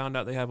 Oh, I found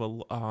out they have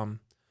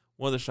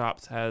one of the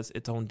shops has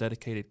its own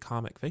dedicated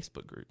comic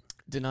Facebook group.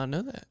 Did not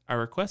know that. I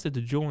requested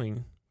to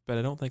join, but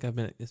I don't think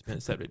it's been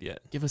accepted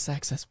yet. Give us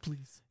access,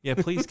 please. Yeah,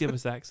 please give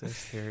us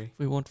access, Terry.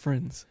 We want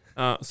friends.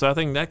 So I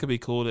think that could be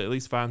cool to at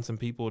least find some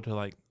people to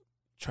like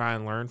try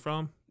and learn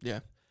from. Yeah.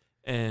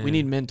 And we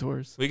need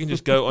mentors. We can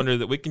just go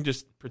we can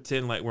just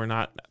pretend like we're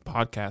not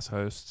podcast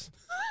hosts.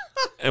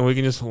 And we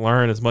can just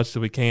learn as much as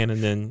we can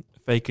and then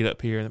fake it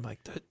up here. And I'm like,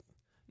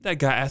 that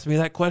guy asked me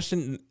that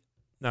question.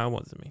 No, it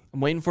wasn't me.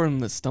 I'm waiting for him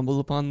to stumble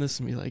upon this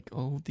and be like,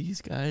 oh,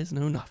 these guys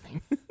know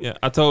nothing. Yeah,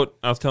 I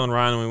was telling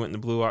Ryan when we went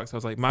into Blue Ox, I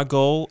was like, my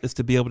goal is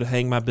to be able to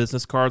hang my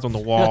business cards on the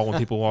wall when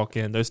people walk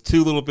in. There's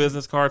 2 little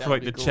business cards for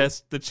like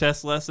the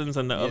chess lessons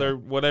and the other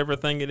whatever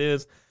thing it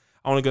is.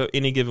 I want to go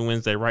any given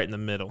Wednesday right in the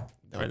middle.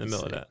 Right in the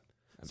middle of that.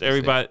 So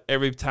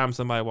every time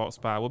somebody walks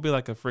by, we'll be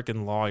like a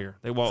freaking lawyer.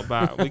 They walk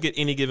by. We get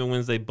any given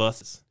Wednesday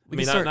buses.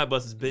 Not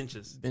buses,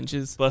 benches.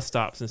 Benches. Bus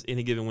stops since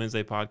any given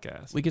Wednesday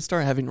podcast. We could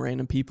start having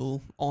random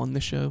people on the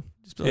show.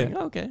 Just be like,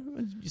 oh, okay,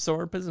 you saw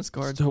our business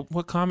card. So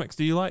what comics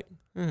do you like?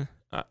 I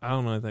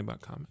don't know anything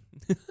about comics.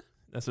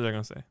 That's what they're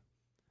going to say.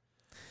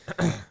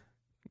 I'm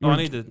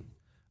going to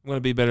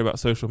be better about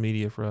social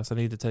media for us. I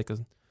need to take a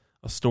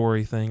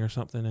story thing or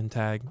something and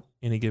tag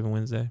any given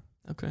Wednesday.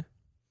 Okay.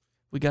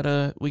 We got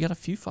a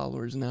few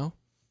followers now.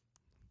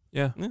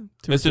 Yeah.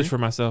 It's just for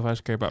myself. I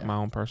just care about my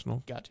own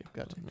personal. Got you.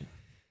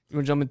 You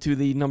want to jump into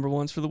the number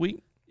ones for the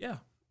week? Yeah.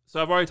 So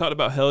I've already talked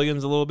about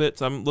Hellions a little bit,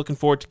 so I'm looking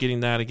forward to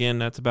getting that again.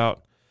 That's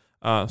about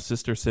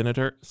Sister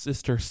Senator.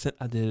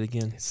 I did it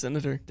again.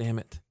 Senator. Damn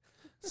it.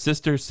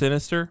 Sister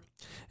Sinister.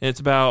 And it's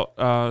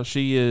about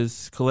she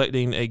is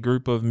collecting a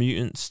group of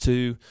mutants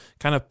to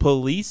kind of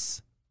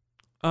police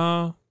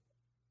Krakoa.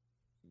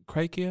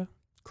 Krakow.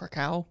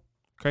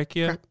 Krakoa.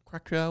 Krakow.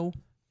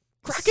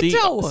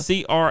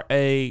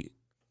 Krakao.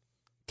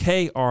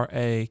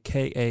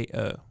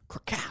 Krakow.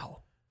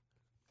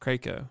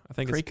 Krakow. I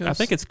think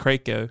Krakos? it's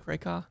Krakow.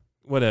 Krakow.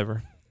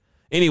 Whatever.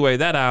 Anyway,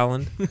 that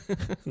island,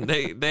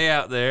 they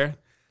out there, and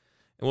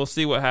we'll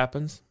see what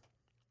happens.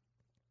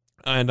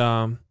 And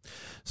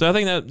so I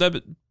think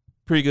that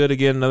pretty good.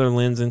 Again, another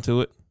lens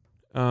into it.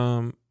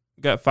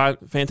 Got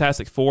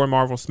Fantastic Four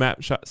Marvel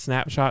Snapshot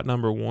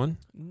 #1.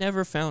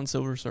 Never found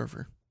Silver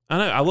Surfer. I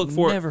know. I look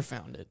for Never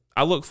found it.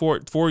 I look for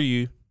it for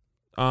you.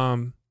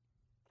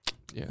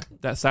 Yeah.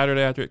 that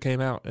Saturday after it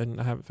came out, and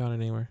I haven't found it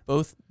anywhere.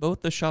 Both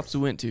the shops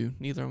we went to,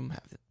 neither of them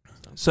have it.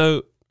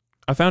 So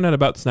I found out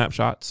about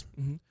Snapshots.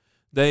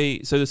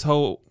 Mm-hmm. So this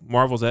whole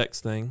Marvel's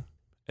X thing,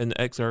 and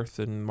the X Earth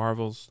and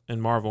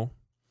Marvel,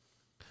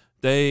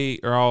 they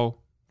are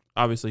all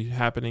obviously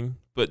happening.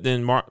 But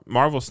then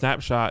Marvel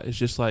Snapshot is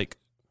just like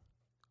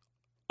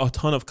a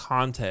ton of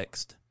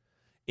context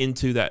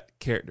into that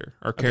character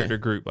or character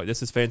group. Like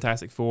this is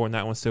Fantastic Four and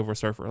that one's Silver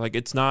Surfer. Like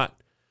it's not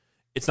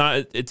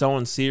its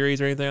own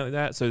series or anything like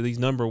that. So these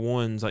number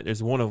ones, like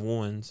there's one of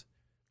ones.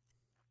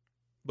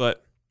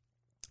 But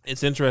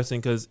it's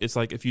interesting because it's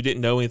like if you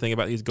didn't know anything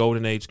about these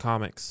Golden Age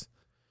comics,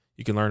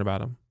 you can learn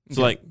about them.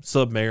 So like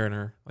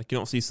Submariner, like you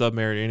don't see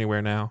Submariner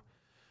anywhere now,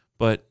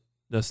 but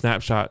the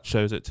Snapshot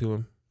shows it to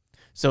him.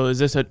 So is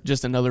this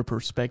just another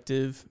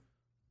perspective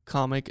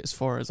comic as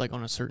far as like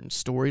on a certain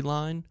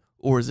storyline,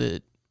 or is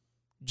it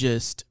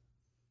just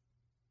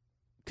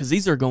because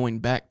these are going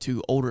back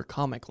to older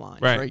comic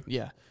lines, right?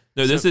 Yeah.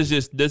 No, this is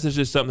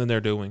just something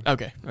they're doing.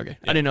 Okay. Yeah.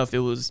 I didn't know if it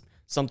was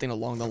something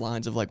along the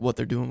lines of like what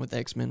they're doing with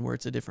X-Men, where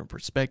it's a different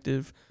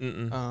perspective.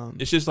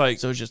 It's just like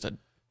so it's just a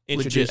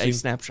introducing legit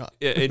snapshot.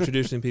 Yeah,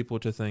 introducing people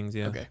to things.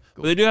 Yeah. Okay.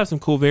 Cool. But they do have some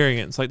cool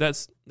variants. Like that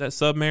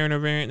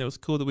Submariner variant that was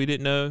cool that we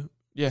didn't know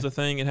was a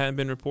thing. It hadn't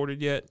been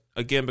reported yet.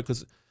 Again,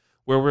 because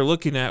where we're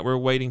looking at, we're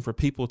waiting for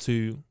people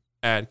to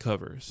add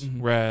covers,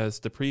 whereas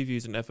the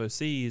previews and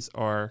FOCs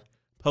are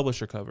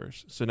publisher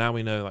covers. So now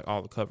we know like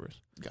all the covers.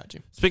 Got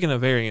you. Speaking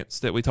of variants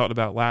that we talked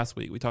about last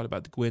week, we talked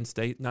about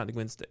not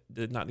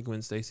the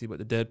Gwen Stacy, but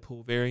the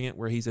Deadpool variant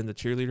where he's in the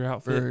cheerleader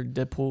outfit. For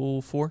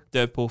Deadpool 4?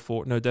 Deadpool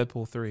 4. No,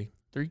 Deadpool 3.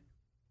 3?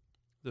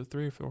 The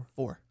 3 or 4?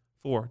 4.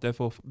 4.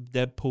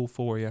 Deadpool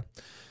 4, yeah.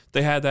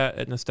 They had that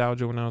at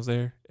Nostalgia when I was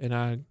there, and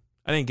I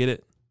didn't get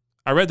it.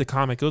 I read the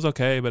comic. It was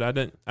okay, but I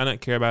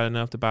didn't care about it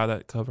enough to buy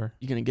that cover.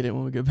 You gonna get it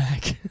when we go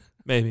back?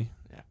 Maybe.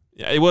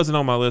 Yeah, it wasn't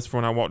on my list for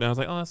when I walked down. I was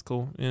like, oh, that's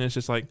cool. And it's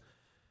just like,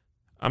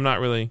 I'm not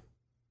really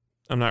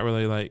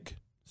like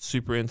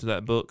super into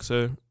that book,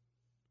 so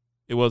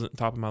it wasn't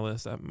top of my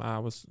list. I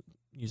was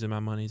using my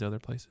monies other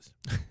places.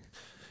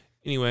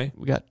 Anyway,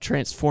 we got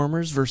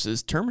Transformers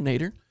versus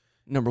Terminator,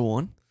 number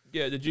 1.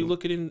 Yeah, did you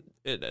look at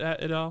that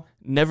at all?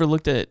 Never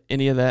looked at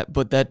any of that,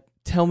 but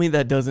tell me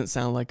that doesn't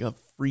sound like a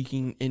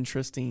freaking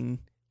interesting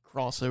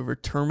crossover.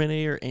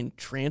 Terminator and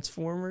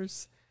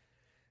Transformers.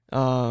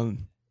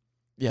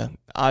 Yeah,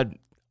 I'm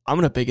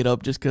gonna pick it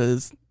up just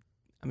because.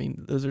 I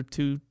mean, those are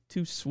two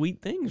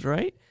sweet things,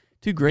 right?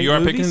 Two great. You are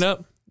movies. picking it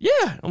up? Yeah,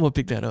 I'm gonna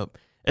pick that up.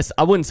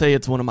 I wouldn't say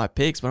it's one of my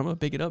picks, but I'm gonna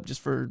pick it up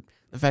just for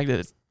the fact that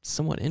it's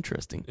somewhat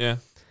interesting. Yeah.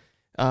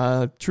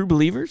 True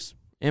Believers,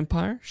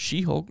 Empire,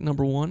 She-Hulk,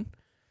 number 1.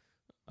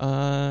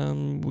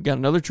 We got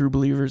another True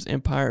Believers,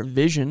 Empire,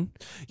 Vision,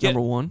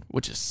 number 1,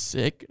 which is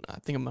sick. I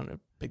think I'm gonna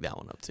pick that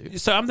one up too.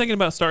 So I'm thinking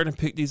about starting to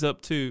pick these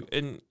up too,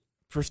 and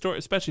for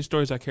especially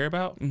stories I care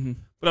about. Mm-hmm.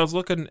 But I was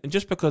looking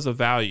just because of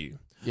value.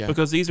 Yeah.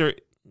 Because these are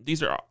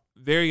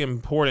very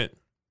important.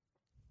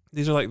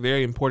 These are like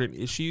very important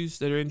issues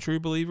that are in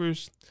True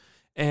Believers.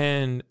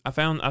 And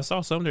I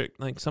saw some that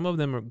like some of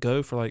them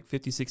go for like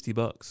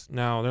 $50-$60.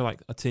 Now they're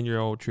like a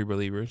 10-year-old True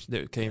Believers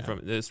that came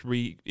from this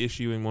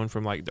reissue and one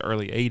from like the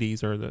early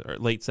 80s or the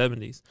late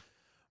 70s.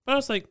 But I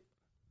was like,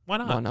 why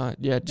not? Why not?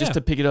 Yeah, just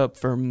to pick it up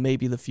for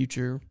maybe the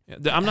future.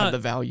 Yeah, I'm not the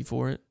value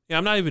for it. Yeah,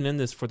 I'm not even in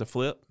this for the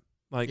flip.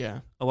 Like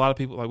a lot of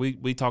people, like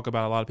we talk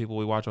about a lot of people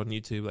we watch on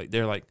YouTube, like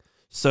they're like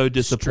so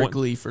disappointed.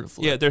 Strictly for the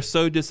flip. Yeah, they're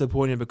so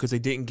disappointed because they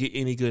didn't get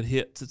any good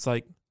hits. It's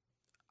like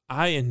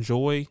I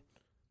enjoy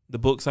the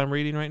books I'm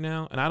reading right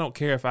now, and I don't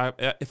care if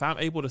I'm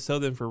able to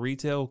sell them for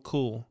retail,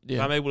 cool. Yeah.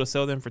 If I'm able to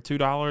sell them for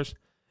 $2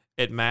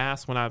 at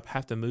mass when I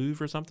have to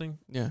move or something,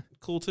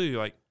 cool too.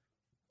 Like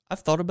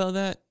I've thought about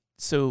that.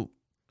 So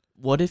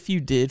what if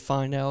you did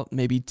find out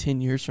maybe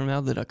 10 years from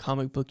now that a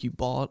comic book you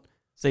bought,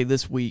 say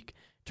this week,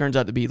 turns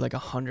out to be like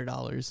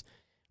 $100?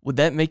 Would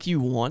that make you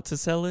want to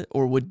sell it,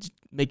 or would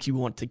make you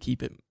want to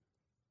keep it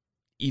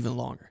even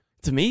longer?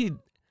 To me,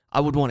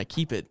 I would want to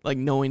keep it, like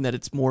knowing that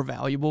it's more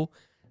valuable.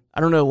 I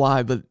don't know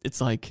why, but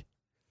it's like,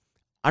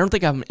 I don't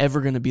think I'm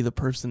ever going to be the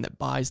person that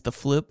buys the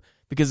flip,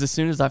 because as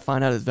soon as I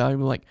find out it's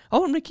valuable, I'm like,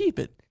 oh, I'm going to keep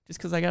it just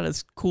because I got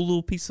this cool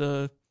little piece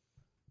of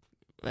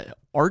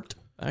art,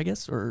 I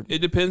guess. Or it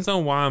depends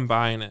on why I'm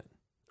buying it.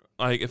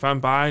 Like if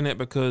I'm buying it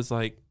because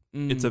like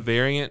it's a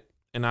variant,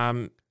 and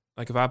I'm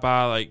like, if I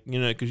buy like,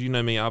 because you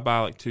know me, I'll buy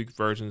like 2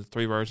 versions,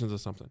 3 versions or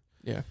something.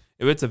 Yeah.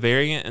 If it's a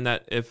variant and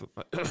that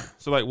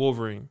so like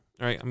Wolverine,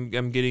 right?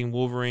 I'm getting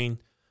Wolverine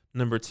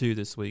number 2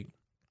 this week.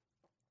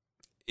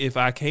 If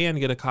I can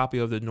get a copy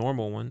of the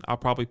normal one, I'll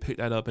probably pick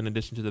that up in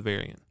addition to the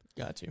variant.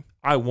 Got you.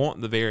 I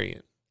want the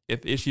variant.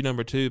 If issue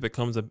number 2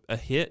 becomes a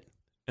hit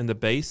and the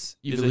base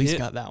You've is at least hit,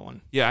 got that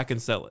one. Yeah, I can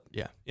sell it.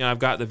 Yeah. I've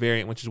got the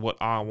variant, which is what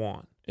I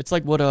want. It's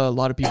like what a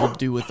lot of people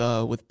do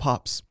with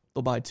Pops.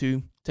 They'll buy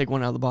 2, take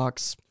one out of the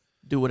box,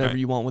 do whatever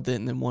you want with it,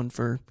 and then one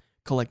for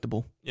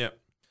collectible. Yep.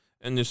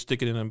 And just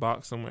stick it in a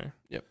box somewhere.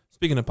 Yep.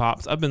 Speaking of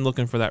Pops, I've been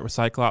looking for that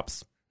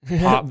Recyclops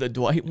Pop the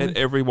Dwight one? at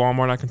every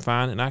Walmart I can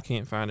find, and I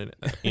can't find it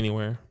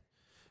anywhere.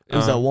 It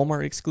was a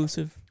Walmart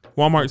exclusive?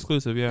 Walmart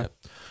exclusive. Yeah. Yep.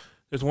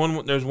 There's one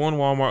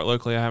Walmart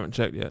locally I haven't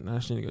checked yet, and I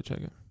just need to go check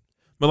it.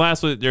 But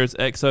lastly, there's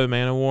Exo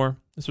Manowar.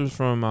 This was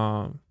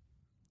from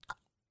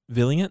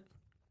Valiant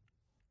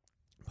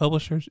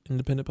Publishers,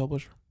 independent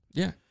publisher.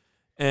 Yeah.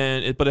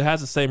 But it has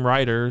the same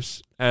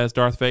writers as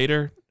Darth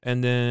Vader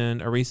and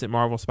then a recent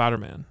Marvel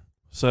Spider-Man.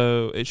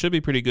 So it should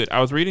be pretty good. I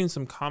was reading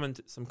some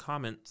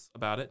comments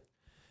about it.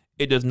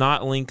 It does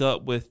not link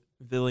up with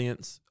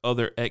Valiant's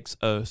other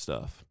XO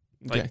stuff.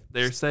 Like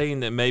they're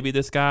saying that maybe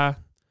this guy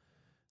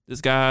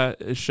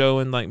is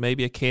showing like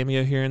maybe a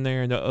cameo here and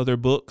there in the other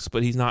books,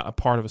 but he's not a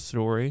part of a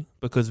story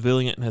because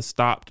Valiant has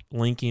stopped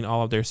linking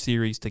all of their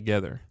series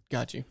together.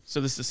 Got you.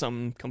 So this is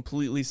something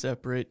completely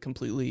separate,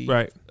 completely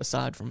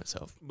aside from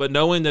itself. But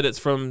knowing that it's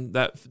from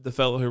the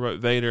fellow who wrote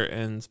Vader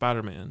and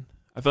Spider-Man,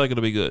 I feel like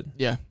it'll be good.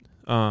 Yeah.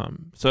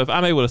 So if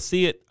I'm able to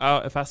see it,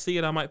 if I see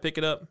it, I might pick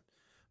it up.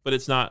 But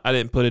it's not. I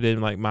didn't put it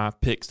in like my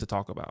picks to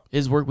talk about.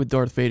 His work with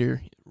Darth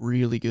Vader,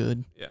 really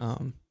good. Yeah.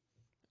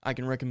 I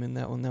can recommend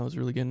that one. That was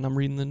really good. And I'm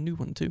reading the new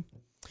one too,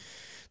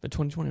 the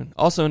 2020 one.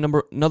 Also,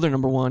 another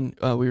number one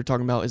we were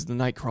talking about is the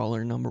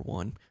Nightcrawler number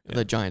one,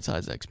 the giant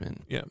size X-Men.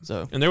 Yeah.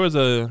 So and there was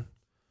can't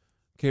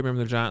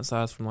remember the giant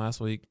size from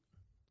last week.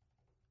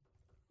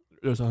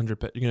 There was 100.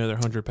 They're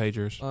 100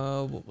 pagers.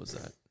 What was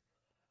that?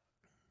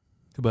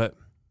 But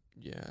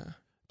yeah,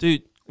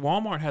 dude,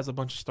 Walmart has a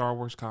bunch of Star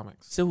Wars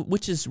comics. So,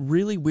 which is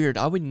really weird.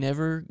 I would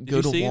never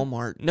go to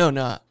Walmart.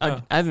 No,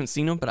 I haven't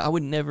seen them, but I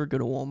would never go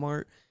to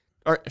Walmart.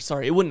 Or,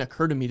 sorry, it wouldn't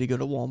occur to me to go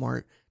to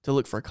Walmart to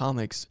look for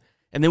comics.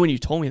 And then when you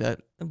told me that,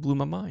 it blew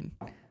my mind.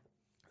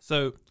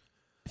 So,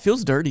 it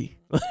feels dirty.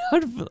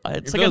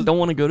 It's like I don't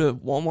want to go to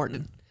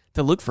Walmart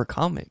to look for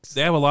comics.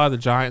 They have a lot of the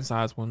giant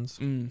size ones.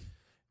 Mm.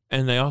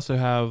 And they also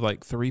have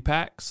like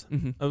 3-packs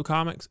of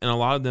comics, and a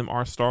lot of them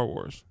are Star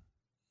Wars.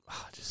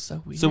 Oh, just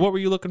so weird. So what were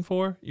you looking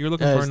for? You were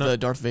looking for the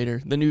Darth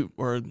Vader, the new,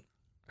 or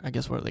I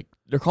guess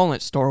they're calling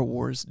it Star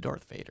Wars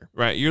Darth Vader.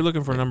 Right, you're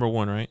looking for number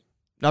 1, right?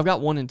 I've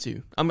got 1 and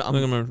 2. I'm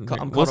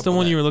what's the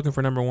one you were looking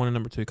for number 1 and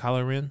number 2?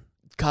 Kylo Ren.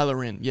 Kylo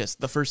Ren, yes,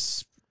 the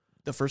first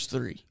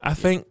 3. I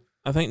think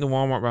the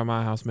Walmart by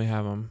my house may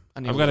have them.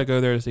 I've got to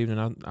go there this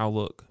evening. I'll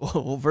look.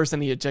 Well, first I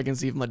need to check and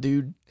see if my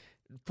dude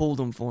pulled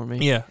them for me.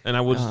 Yeah, and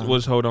I will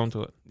just hold on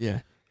to it. Yeah.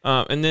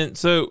 And then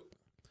so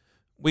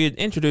we had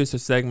introduced a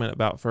segment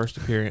about first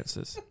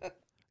appearances.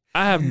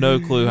 I have no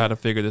clue how to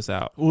figure this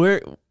out.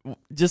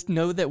 Just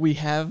know that we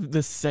have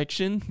this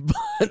section,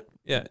 but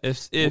yeah,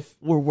 if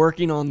we're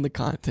working on the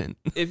content.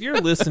 If you're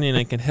listening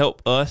and can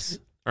help us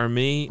or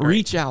me,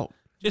 reach out.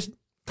 Just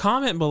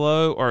comment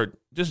below or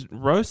just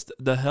roast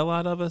the hell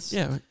out of us.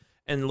 Yeah.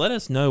 And let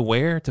us know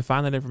where to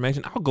find that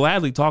information. I'll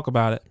gladly talk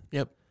about it.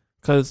 Yep.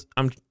 Because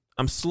I'm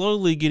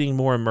slowly getting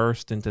more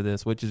immersed into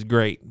this, which is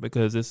great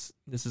because this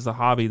is a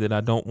hobby that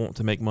I don't want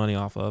to make money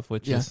off of,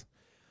 which is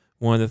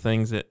one of the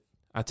things that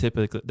I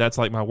typically, that's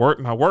like my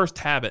worst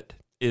habit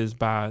is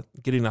by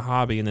getting a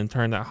hobby and then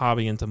turn that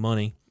hobby into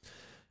money.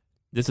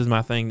 This is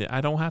my thing that I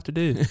don't have to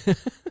do.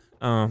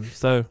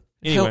 So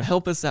anyway.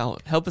 Help us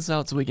out. Help us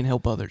out so we can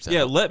help others out.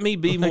 Yeah, let me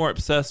be more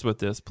obsessed with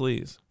this,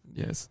 please.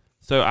 Yes.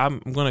 So I'm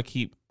going to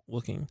keep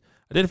looking.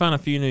 I did find a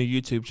few new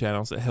YouTube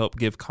channels that help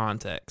give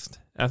context.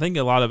 I think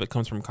a lot of it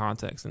comes from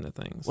context into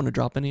things. Want to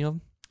drop any of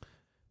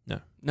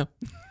them? No.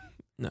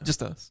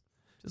 Just us.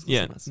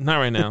 Not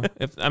right now.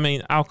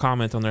 I'll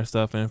comment on their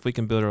stuff, and if we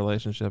can build a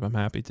relationship, I'm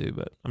happy to.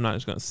 But I'm not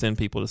just going to send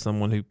people to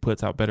someone who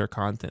puts out better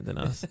content than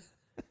us.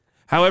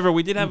 However,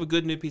 we did have a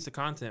good new piece of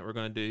content we're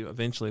going to do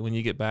eventually when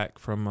you get back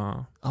from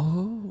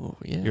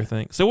your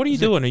thing. So what are you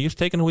doing? Are you just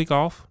taking a week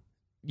off?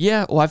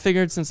 Yeah, well, I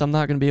figured since I'm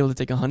not going to be able to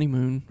take a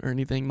honeymoon or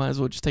anything, might as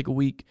well just take a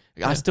week.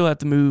 Yeah. I still have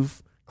to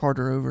move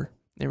Carter over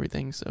and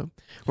everything, so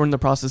we're in the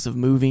process of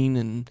moving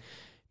and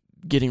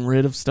getting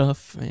rid of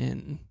stuff,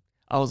 and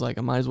I was like,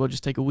 I might as well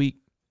just take a week.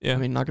 Yeah.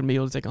 Not going to be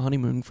able to take a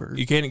honeymoon for...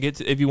 You can't get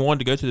to... If you wanted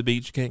to go to the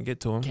beach, you can't get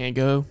to them. Can't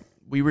go.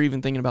 We were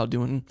even thinking about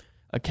doing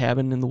a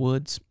cabin in the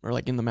woods or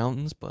like in the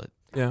mountains, but...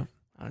 Yeah.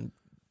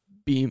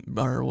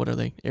 Or what are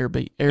they?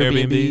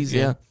 Airbnbs,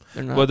 yeah.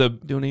 They're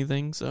not doing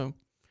anything, so...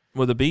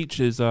 Well, the beach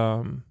is...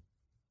 I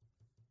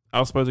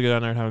was supposed to go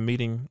down there and have a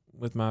meeting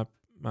with my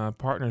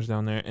partners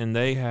down there, and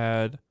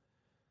they've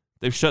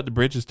shut the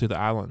bridges to the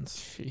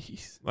islands.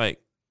 Jeez.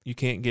 Like, you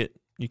can't get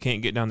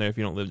down there if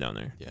you don't live down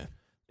there. Yeah.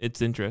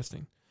 It's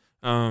interesting.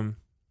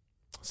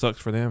 Sucks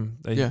for them.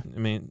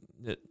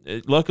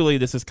 Luckily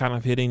this is kind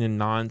of hitting in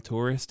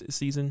non-tourist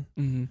season.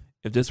 Mm-hmm.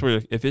 If this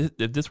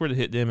were to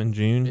hit them in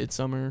June,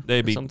 midsummer,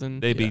 they'd be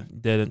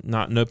dead.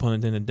 No pun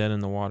intended, dead in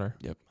the water.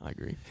 Yep, I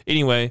agree.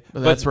 Anyway,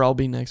 but that's where I'll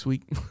be next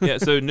week. Yeah,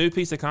 so new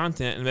piece of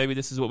content, and maybe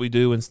this is what we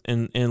do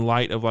in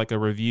light of like a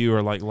review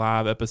or like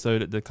live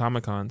episode at the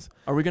Comic-Cons.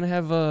 Are we gonna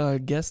have a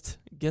guest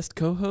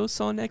co-hosts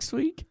on next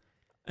week?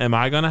 Am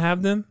I gonna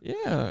have them?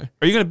 Yeah.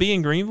 Are you gonna be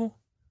in Greenville?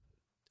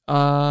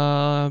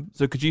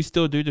 So could you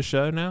still do the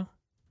show now?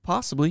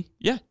 Possibly.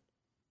 Yeah.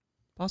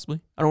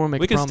 Possibly. I don't want to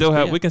make. We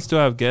can still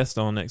have guests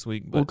on next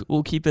week. But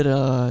we'll keep it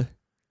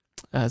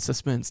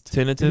suspense.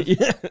 Tentative.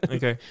 Yeah.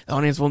 Okay. The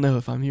audience will know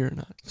if I'm here or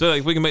not. So like,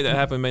 if we can make that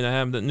happen,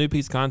 The new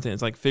piece of content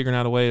is like figuring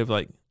out a way of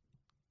like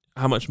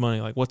how much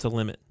money, like what's the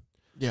limit,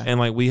 Yeah. and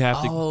like we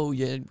have to. Oh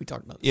yeah, we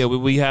talked about this. Yeah,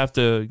 we have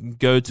to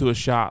go to a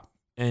shop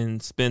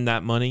and spend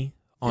that money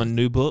on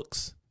new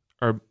books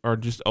or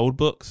just old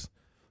books,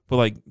 but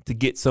like to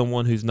get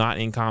someone who's not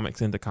in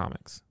comics into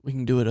comics. We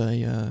can do it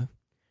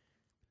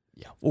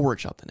we'll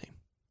workshop the name.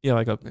 Yeah,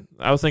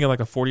 I was thinking like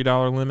a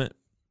 $40 limit,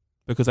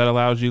 because that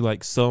allows you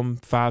like some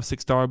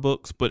 $5-6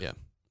 books, but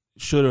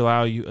should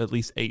allow you at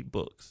least 8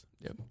 books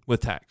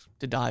with tax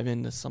To dive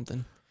into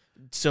something.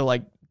 So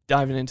like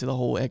diving into the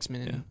whole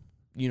X-Men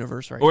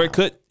universe right or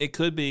now. it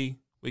could be,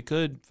 we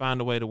could find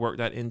a way to work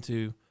that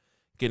into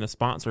getting a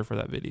sponsor for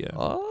that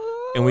video.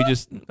 And we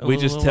just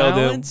tell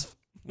them,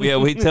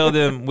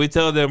 we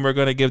tell them we're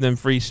going to give them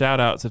free shout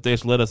outs if they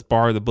just let us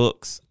borrow the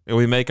books, and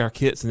we make our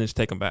kits and just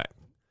take them back.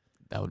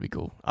 That would be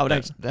cool. I would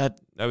that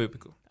would be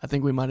cool. I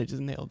think we might have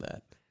just nailed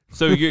that.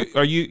 So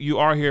you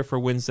are here for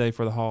Wednesday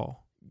for the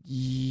haul?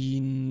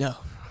 No,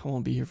 I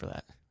won't be here for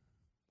that.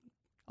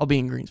 I'll be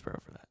in Greensboro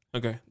for that.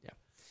 Okay. Yeah.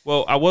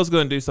 Well, I was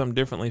going to do something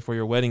differently for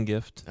your wedding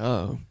gift.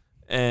 Oh.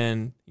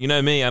 And you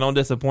know me, I don't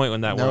disappoint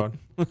in that world.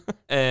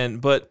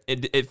 But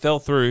it fell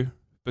through,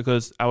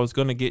 because I was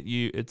going to get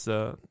you, it's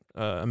a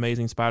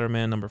Amazing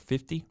Spider-Man number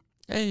 50.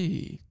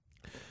 Hey.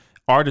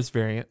 Artist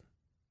variant.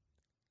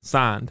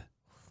 Signed.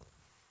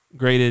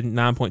 Graded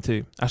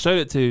 9.2. I showed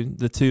it to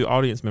the 2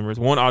 audience members.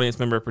 One audience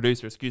member,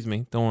 producer, excuse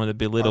me. Don't want to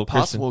belittle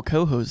possible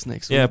co-host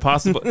next week. Yeah,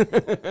 possible.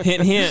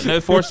 Hint, hint. No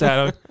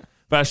foreshadowing.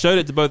 But I showed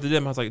it to both of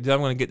them. I was like, dude,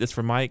 I'm going to get this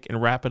for Mike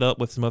and wrap it up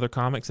with some other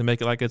comics and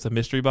make it like it's a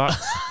mystery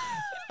box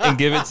and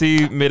give it to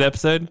you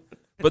mid-episode.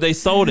 But they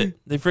sold it.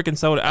 They freaking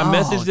sold it. I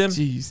messaged them.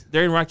 Geez.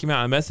 They're in Rocky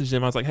Mountain. I messaged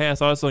them. I was like, hey, I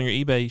saw this on your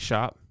eBay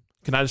shop.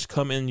 Can I just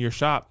come in your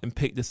shop and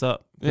pick this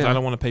up? Because I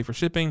don't want to pay for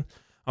shipping.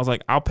 I was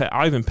like,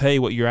 I'll even pay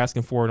what you're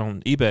asking for it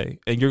on eBay,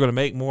 and you're going to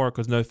make more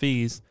because no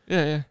fees.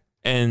 Yeah.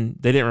 And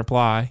they didn't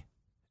reply,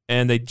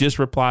 and they just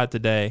replied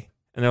today,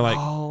 and they're like,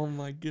 oh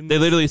my goodness. They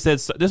literally said,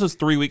 this was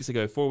 3 weeks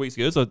ago, 4 weeks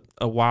ago. It was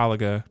a while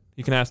ago.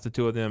 You can ask the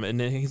 2 of them, and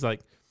then he's like,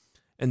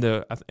 and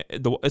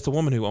it's a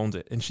woman who owns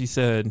it, and she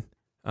said,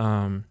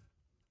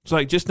 she's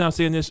like, just now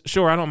seeing this,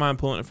 sure, I don't mind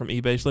pulling it from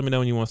eBay. Just let me know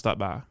when you want to stop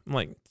by. I'm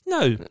like,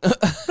 no,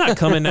 not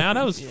coming now.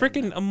 That was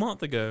freaking a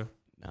month ago.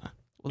 Nah.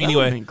 Well,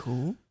 anyway, that would've been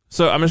cool.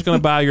 So I'm just going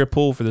to buy your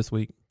pull for this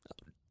week.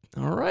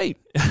 All right.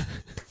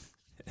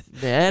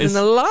 That is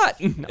a lot.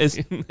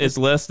 It's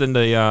less than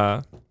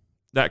the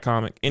that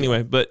comic.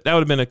 Anyway, but that would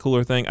have been a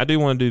cooler thing. I do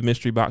want to do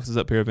mystery boxes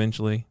up here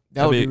eventually.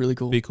 That would be really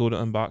cool. Be cool to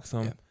unbox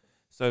them. Yeah.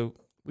 So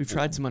we've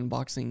tried some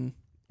unboxing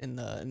in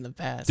the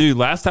past. Dude,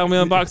 last time we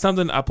unboxed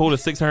something, I pulled a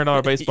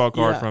 $600 baseball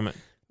card from it.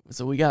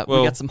 So we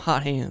got some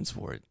hot hands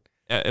for it.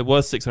 It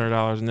was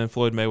 $600, and then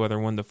Floyd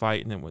Mayweather won the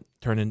fight, and it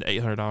turned into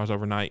 $800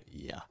 overnight.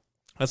 Yeah.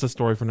 That's a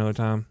story for another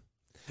time.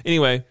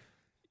 Anyway,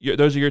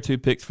 those are your 2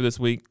 picks for this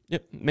week.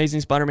 Yep.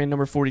 Amazing Spider-Man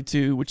number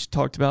 42, which you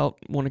talked about.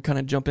 Want to kind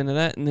of jump into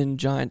that. And then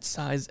Giant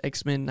Size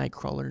X-Men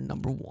Nightcrawler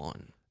number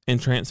 1.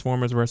 And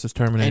Transformers versus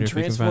Terminator. And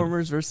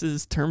Transformers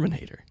versus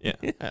Terminator.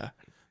 Yeah.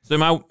 So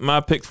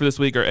my picks for this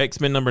week are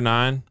X-Men number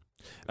 9.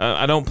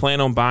 I don't plan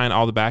on buying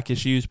all the back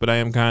issues, but I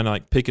am kind of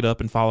like pick it up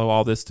and follow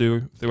all this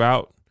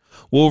throughout.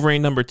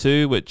 Wolverine number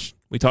 2, which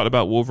we talked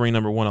about Wolverine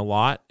number 1 a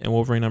lot, and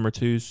Wolverine number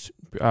 2's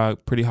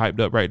pretty hyped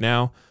up right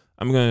now.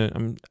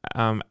 I'm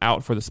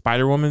out for the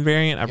Spider-Woman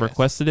variant. I've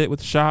requested it with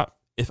the shop.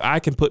 If I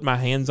can put my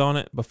hands on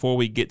it before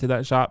we get to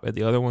that shop at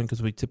the other one,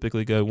 because we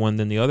typically go one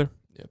then the other,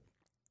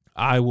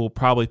 I will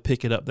probably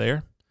pick it up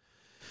there,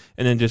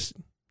 and then just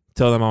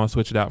tell them I want to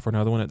switch it out for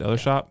another one at the other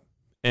shop,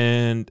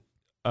 and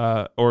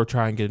or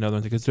try and get another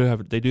one, because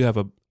they do have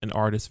an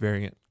artist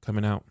variant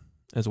coming out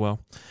as well.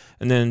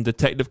 And then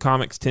Detective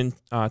Comics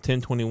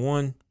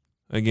 1021,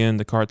 again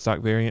the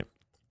cardstock variant.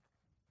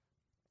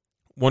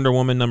 Wonder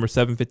Woman number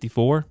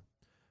 754,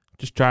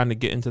 just trying to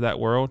get into that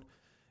world.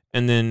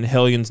 And then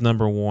Hellions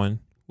number 1,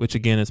 which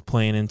again is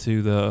playing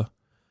into the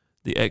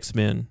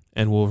X-Men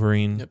and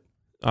Wolverine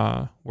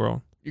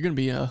world. You're gonna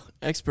be an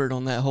expert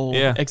on that whole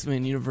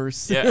X-Men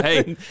universe. Yeah,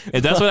 hey,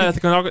 if that's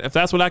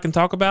what I can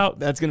talk about,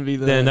 that's gonna be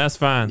then that's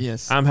fine.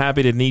 Yes, I'm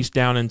happy to niche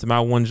down into my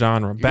one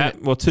genre.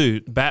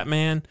 Two: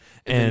 Batman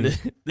and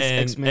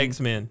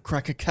X-Men.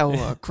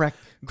 Krakow.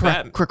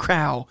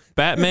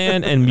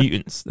 Batman and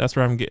mutants. That's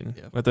where I'm getting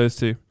with those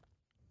 2.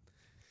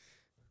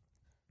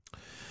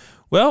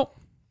 Well,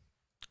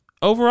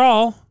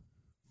 overall,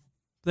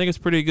 I think it's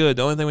pretty good.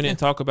 The only thing we didn't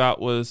talk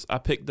about was I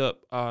picked up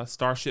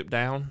Starship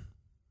Down,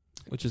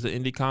 which is an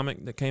indie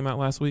comic that came out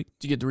last week.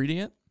 Did you get to read it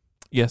yet?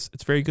 Yes,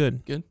 it's very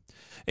good. Good.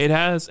 It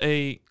has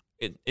it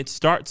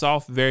starts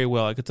off very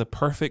well. Like it's a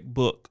perfect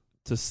book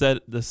to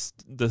set the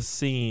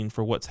scene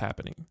for what's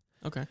happening.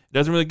 Okay. It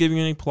doesn't really give you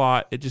any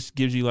plot. It just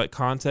gives you like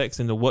context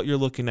into what you're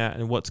looking at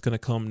and what's going to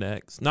come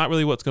next. Not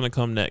really what's going to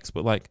come next,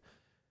 but like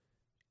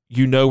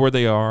you know where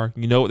they are,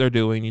 you know what they're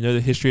doing, you know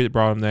the history that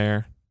brought them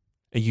there,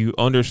 and you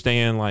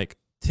understand like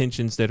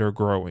tensions that are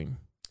growing.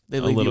 They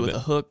leave you with a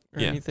hook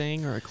or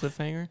anything, or a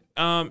cliffhanger?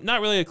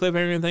 Not really a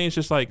cliffhanger or anything. It's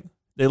just like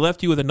they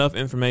left you with enough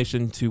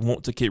information to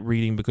want to keep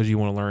reading because you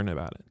want to learn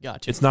about it.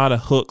 Gotcha. It's not a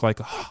hook like,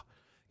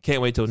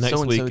 can't wait till next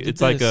So-and-so week. did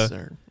It's like this, a,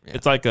 or- yeah.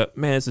 it's like a,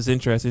 man, this is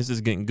interesting. This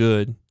is getting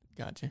good.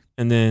 Gotcha.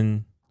 And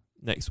then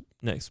next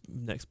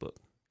book.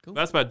 Cool.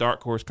 That's by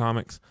Dark Horse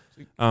Comics.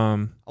 Sweet. I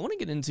I want to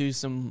get into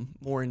some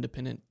more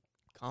independent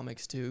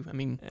comics too. I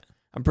mean, Yeah.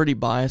 I'm pretty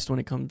biased when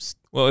it comes.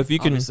 well, if you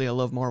can Obviously, I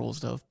love Marvel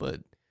stuff, but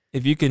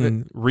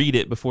read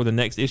it before the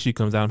next issue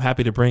comes out, I'm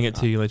happy to bring it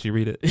to you, let you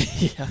read it.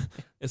 yeah.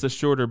 It's a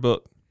shorter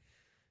book.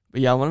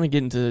 But yeah, I want to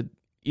get into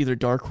either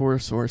Dark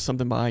Horse or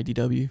something by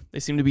IDW. They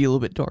seem to be a little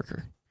bit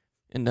darker,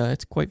 and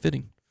it's quite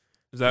fitting.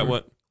 Is that Sure.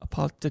 what?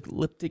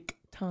 Apocalyptic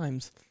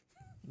times.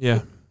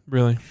 Yeah,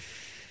 really.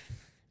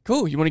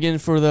 Cool. You want to get in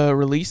for the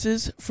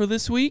releases for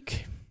this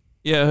week?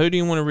 Yeah, who do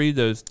you want to read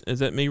those? Is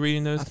that me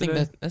reading those I think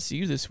today? that's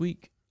you this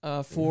week.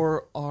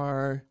 For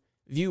our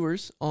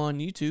viewers on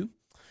YouTube,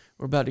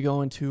 we're about to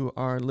go into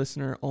our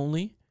listener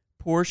only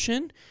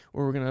portion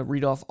where we're going to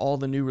read off all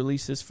the new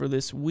releases for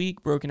this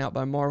week, broken out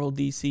by Marvel,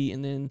 DC,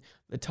 and then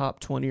the top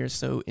 20 or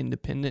so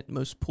independent,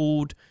 most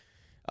pulled.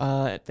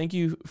 Thank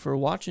you for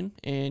watching,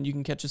 and you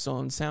can catch us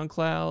on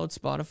SoundCloud,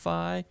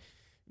 Spotify,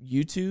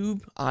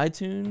 YouTube,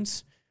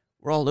 iTunes.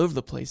 We're all over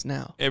the place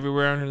now.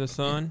 Everywhere under the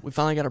sun. Yeah, we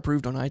finally got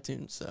approved on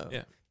iTunes, so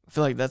Yeah. I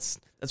feel like that's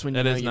when you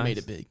That know is you nice. made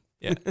it big.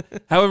 Yeah.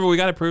 However, we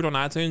got approved on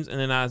iTunes, and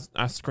then I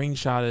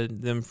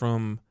screenshotted them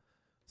from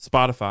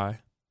Spotify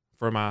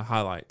for my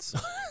highlights.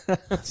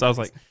 So I was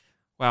like,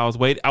 wow,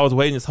 I was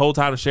waiting this whole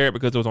time to share it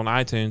because it was on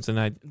iTunes, and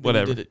Then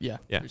whatever. you did it, yeah.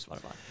 Yeah. through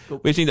Spotify.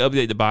 Cool. We just need to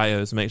update the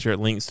bios, make sure it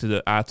links to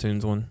the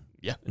iTunes one.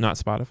 Yeah. Not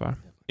Spotify.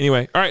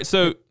 Anyway, all right.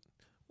 So,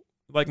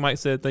 like Mike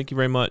said, thank you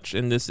very much.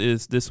 And this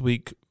is this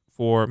week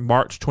for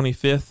March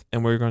 25th,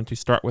 and we're going to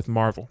start with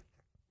Marvel.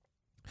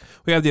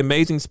 We have The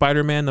Amazing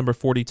Spider-Man number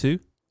 42,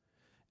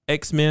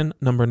 X-Men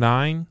number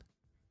 9,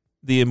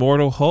 The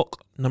Immortal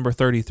Hulk number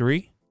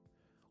 33,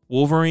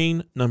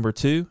 Wolverine number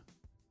 2,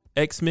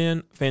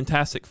 X-Men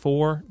Fantastic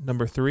Four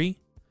number 3,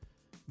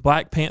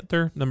 Black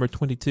Panther number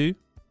 22,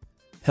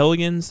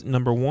 Hellions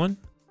number 1,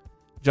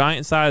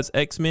 Giant Size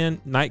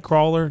X-Men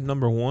Nightcrawler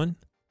number 1,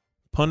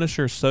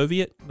 Punisher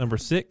Soviet number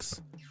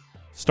 6,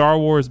 Star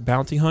Wars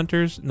Bounty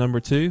Hunters number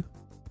 2,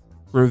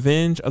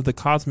 Revenge of the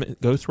Cosmic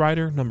Ghost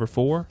Rider number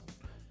 4,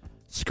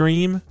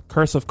 Scream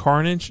Curse of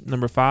Carnage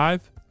number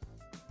 5,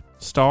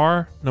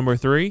 Star number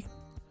 3,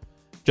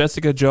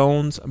 Jessica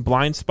Jones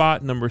Blind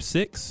Spot number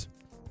 6,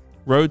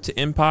 Road to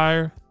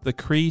Empire The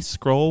Kree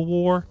Skrull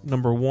War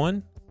number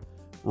 1,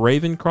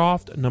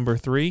 Ravencroft number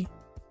 3,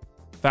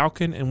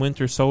 Falcon and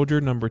Winter Soldier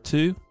number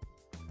 2,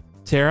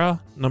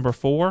 Terra number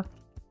 4,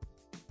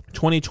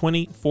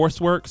 2020 Force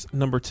Works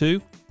number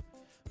 2,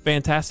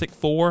 Fantastic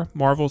Four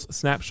Marvel's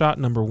Snapshot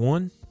number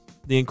 1,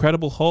 The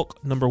Incredible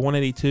Hulk number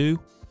 182,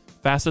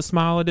 Fastest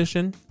Smile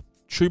Edition,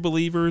 True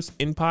Believers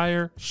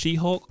Empire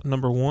She-Hulk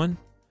number 1,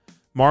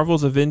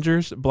 Marvel's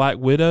Avengers Black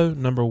Widow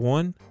number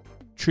 1,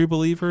 True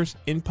Believers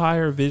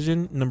Empire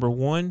Vision number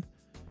 1,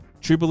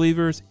 True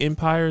Believers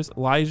Empire's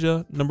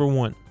Elijah number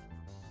 1.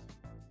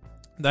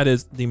 That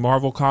is the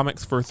Marvel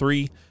Comics for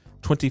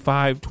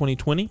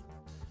 3/25/2020.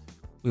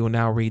 We will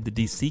now read the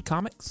DC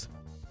Comics,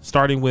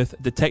 starting with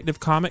Detective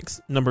Comics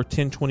number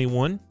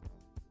 1021,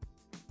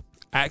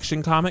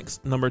 Action Comics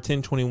number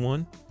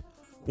 1021,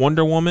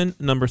 Wonder Woman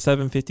number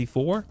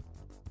 754,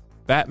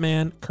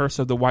 Batman Curse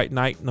of the White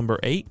Knight number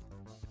 8,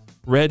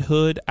 Red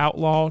Hood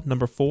Outlaw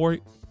number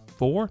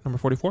 44,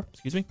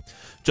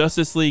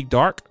 Justice League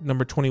Dark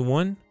number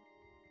 21,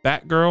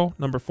 Batgirl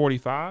number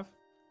 45,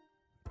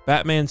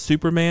 Batman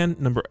Superman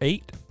number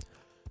 8,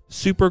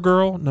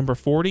 Supergirl number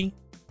 40,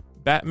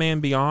 Batman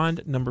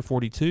Beyond number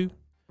 42,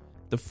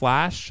 The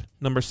Flash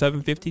number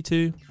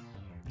 752,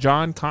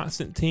 John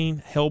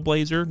Constantine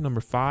Hellblazer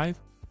number 5,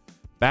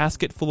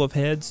 Basket Full of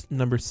Heads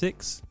number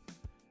 6,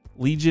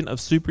 Legion of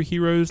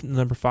Superheroes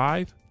number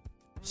 5,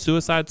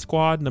 Suicide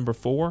Squad number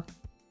 4,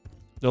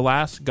 The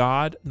Last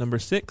God number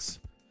 6,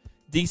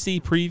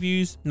 DC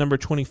Previews number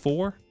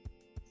 24,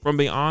 From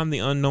Beyond the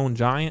Unknown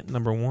Giant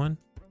number 1,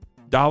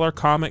 Dollar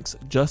Comics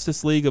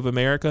Justice League of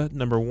America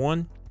number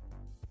 1,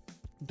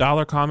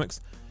 Dollar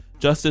Comics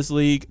Justice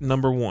League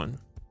number 1.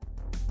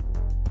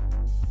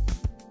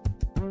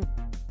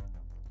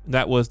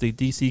 That was the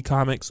DC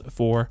Comics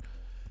for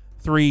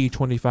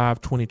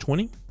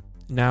 3/25/2020.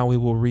 Now we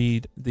will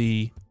read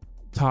the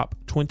top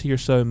 20 or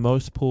so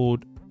most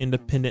pulled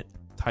independent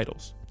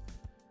titles.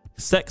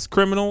 Sex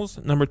Criminals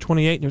number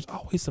 28. There's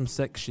always some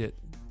sex shit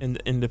in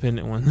the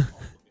independent one.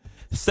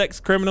 Sex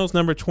Criminals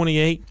number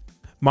 28.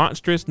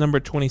 Monstrous number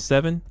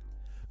 27.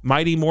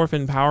 Mighty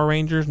Morphin Power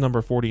Rangers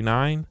number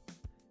 49.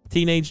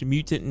 Teenage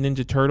Mutant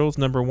Ninja Turtles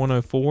number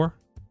 104.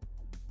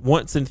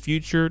 Once and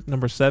Future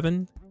number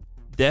 7.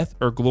 Death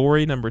or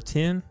Glory number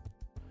 10.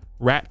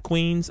 Rat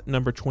Queens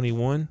number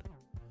 21.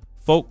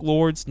 Folk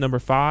Lords number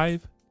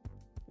 5.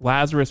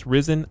 Lazarus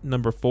Risen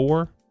number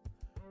 4.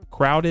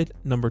 Crowded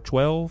number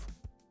 12.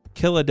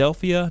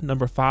 Philadelphia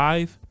number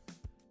 5.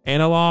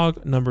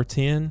 Analog number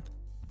 10.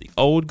 The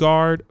Old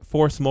Guard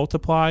Force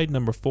Multiplied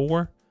number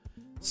 4.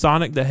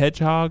 Sonic the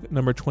Hedgehog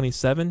number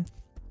 27.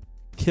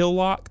 Kill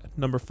Lock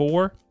number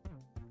 4.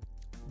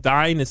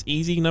 Dying is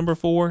Easy number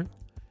 4.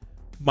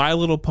 My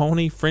Little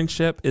Pony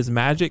Friendship is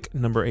Magic,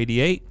 number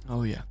 88.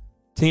 Oh, yeah.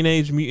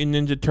 Teenage Mutant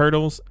Ninja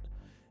Turtles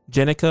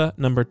Jenica,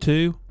 number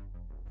 2.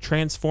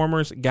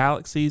 Transformers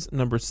Galaxies,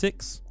 number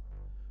 6.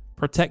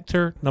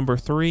 Protector, number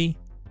 3.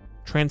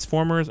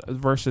 Transformers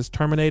vs.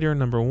 Terminator,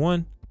 number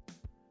 1.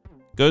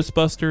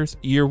 Ghostbusters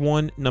Year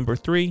 1, number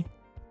 3.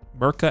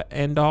 Burka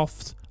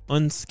Andolph's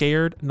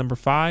Unscared, number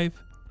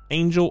 5.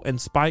 Angel and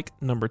Spike,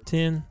 number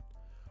 10.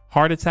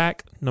 Heart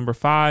Attack, number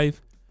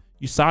 5.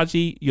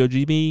 Usagi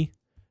Yojimbo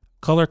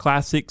Color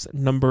Classics,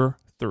 number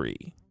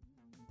 3.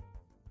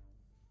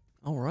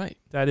 All right.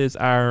 That is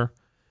our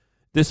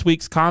this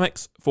week's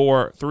comics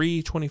for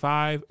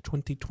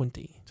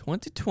 3/25/2020.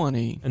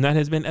 2020. And that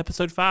has been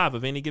episode 5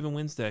 of Any Given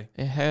Wednesday.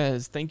 It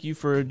has. Thank you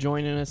for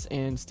joining us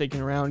and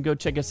sticking around. Go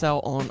check us out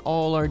on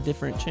all our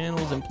different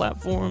channels and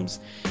platforms.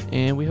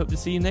 And we hope to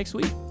see you next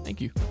week. Thank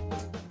you.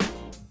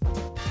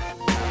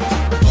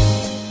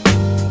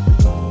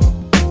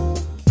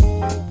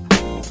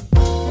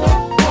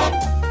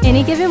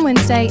 Any Given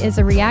Wednesday is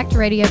a React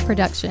Radio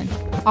production.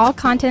 All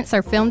contents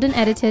are filmed and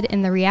edited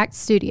in the React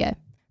studio.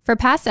 For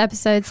past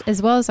episodes,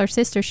 as well as our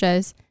sister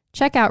shows,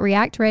 check out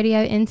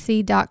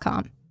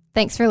reactradionc.com.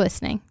 Thanks for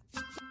listening.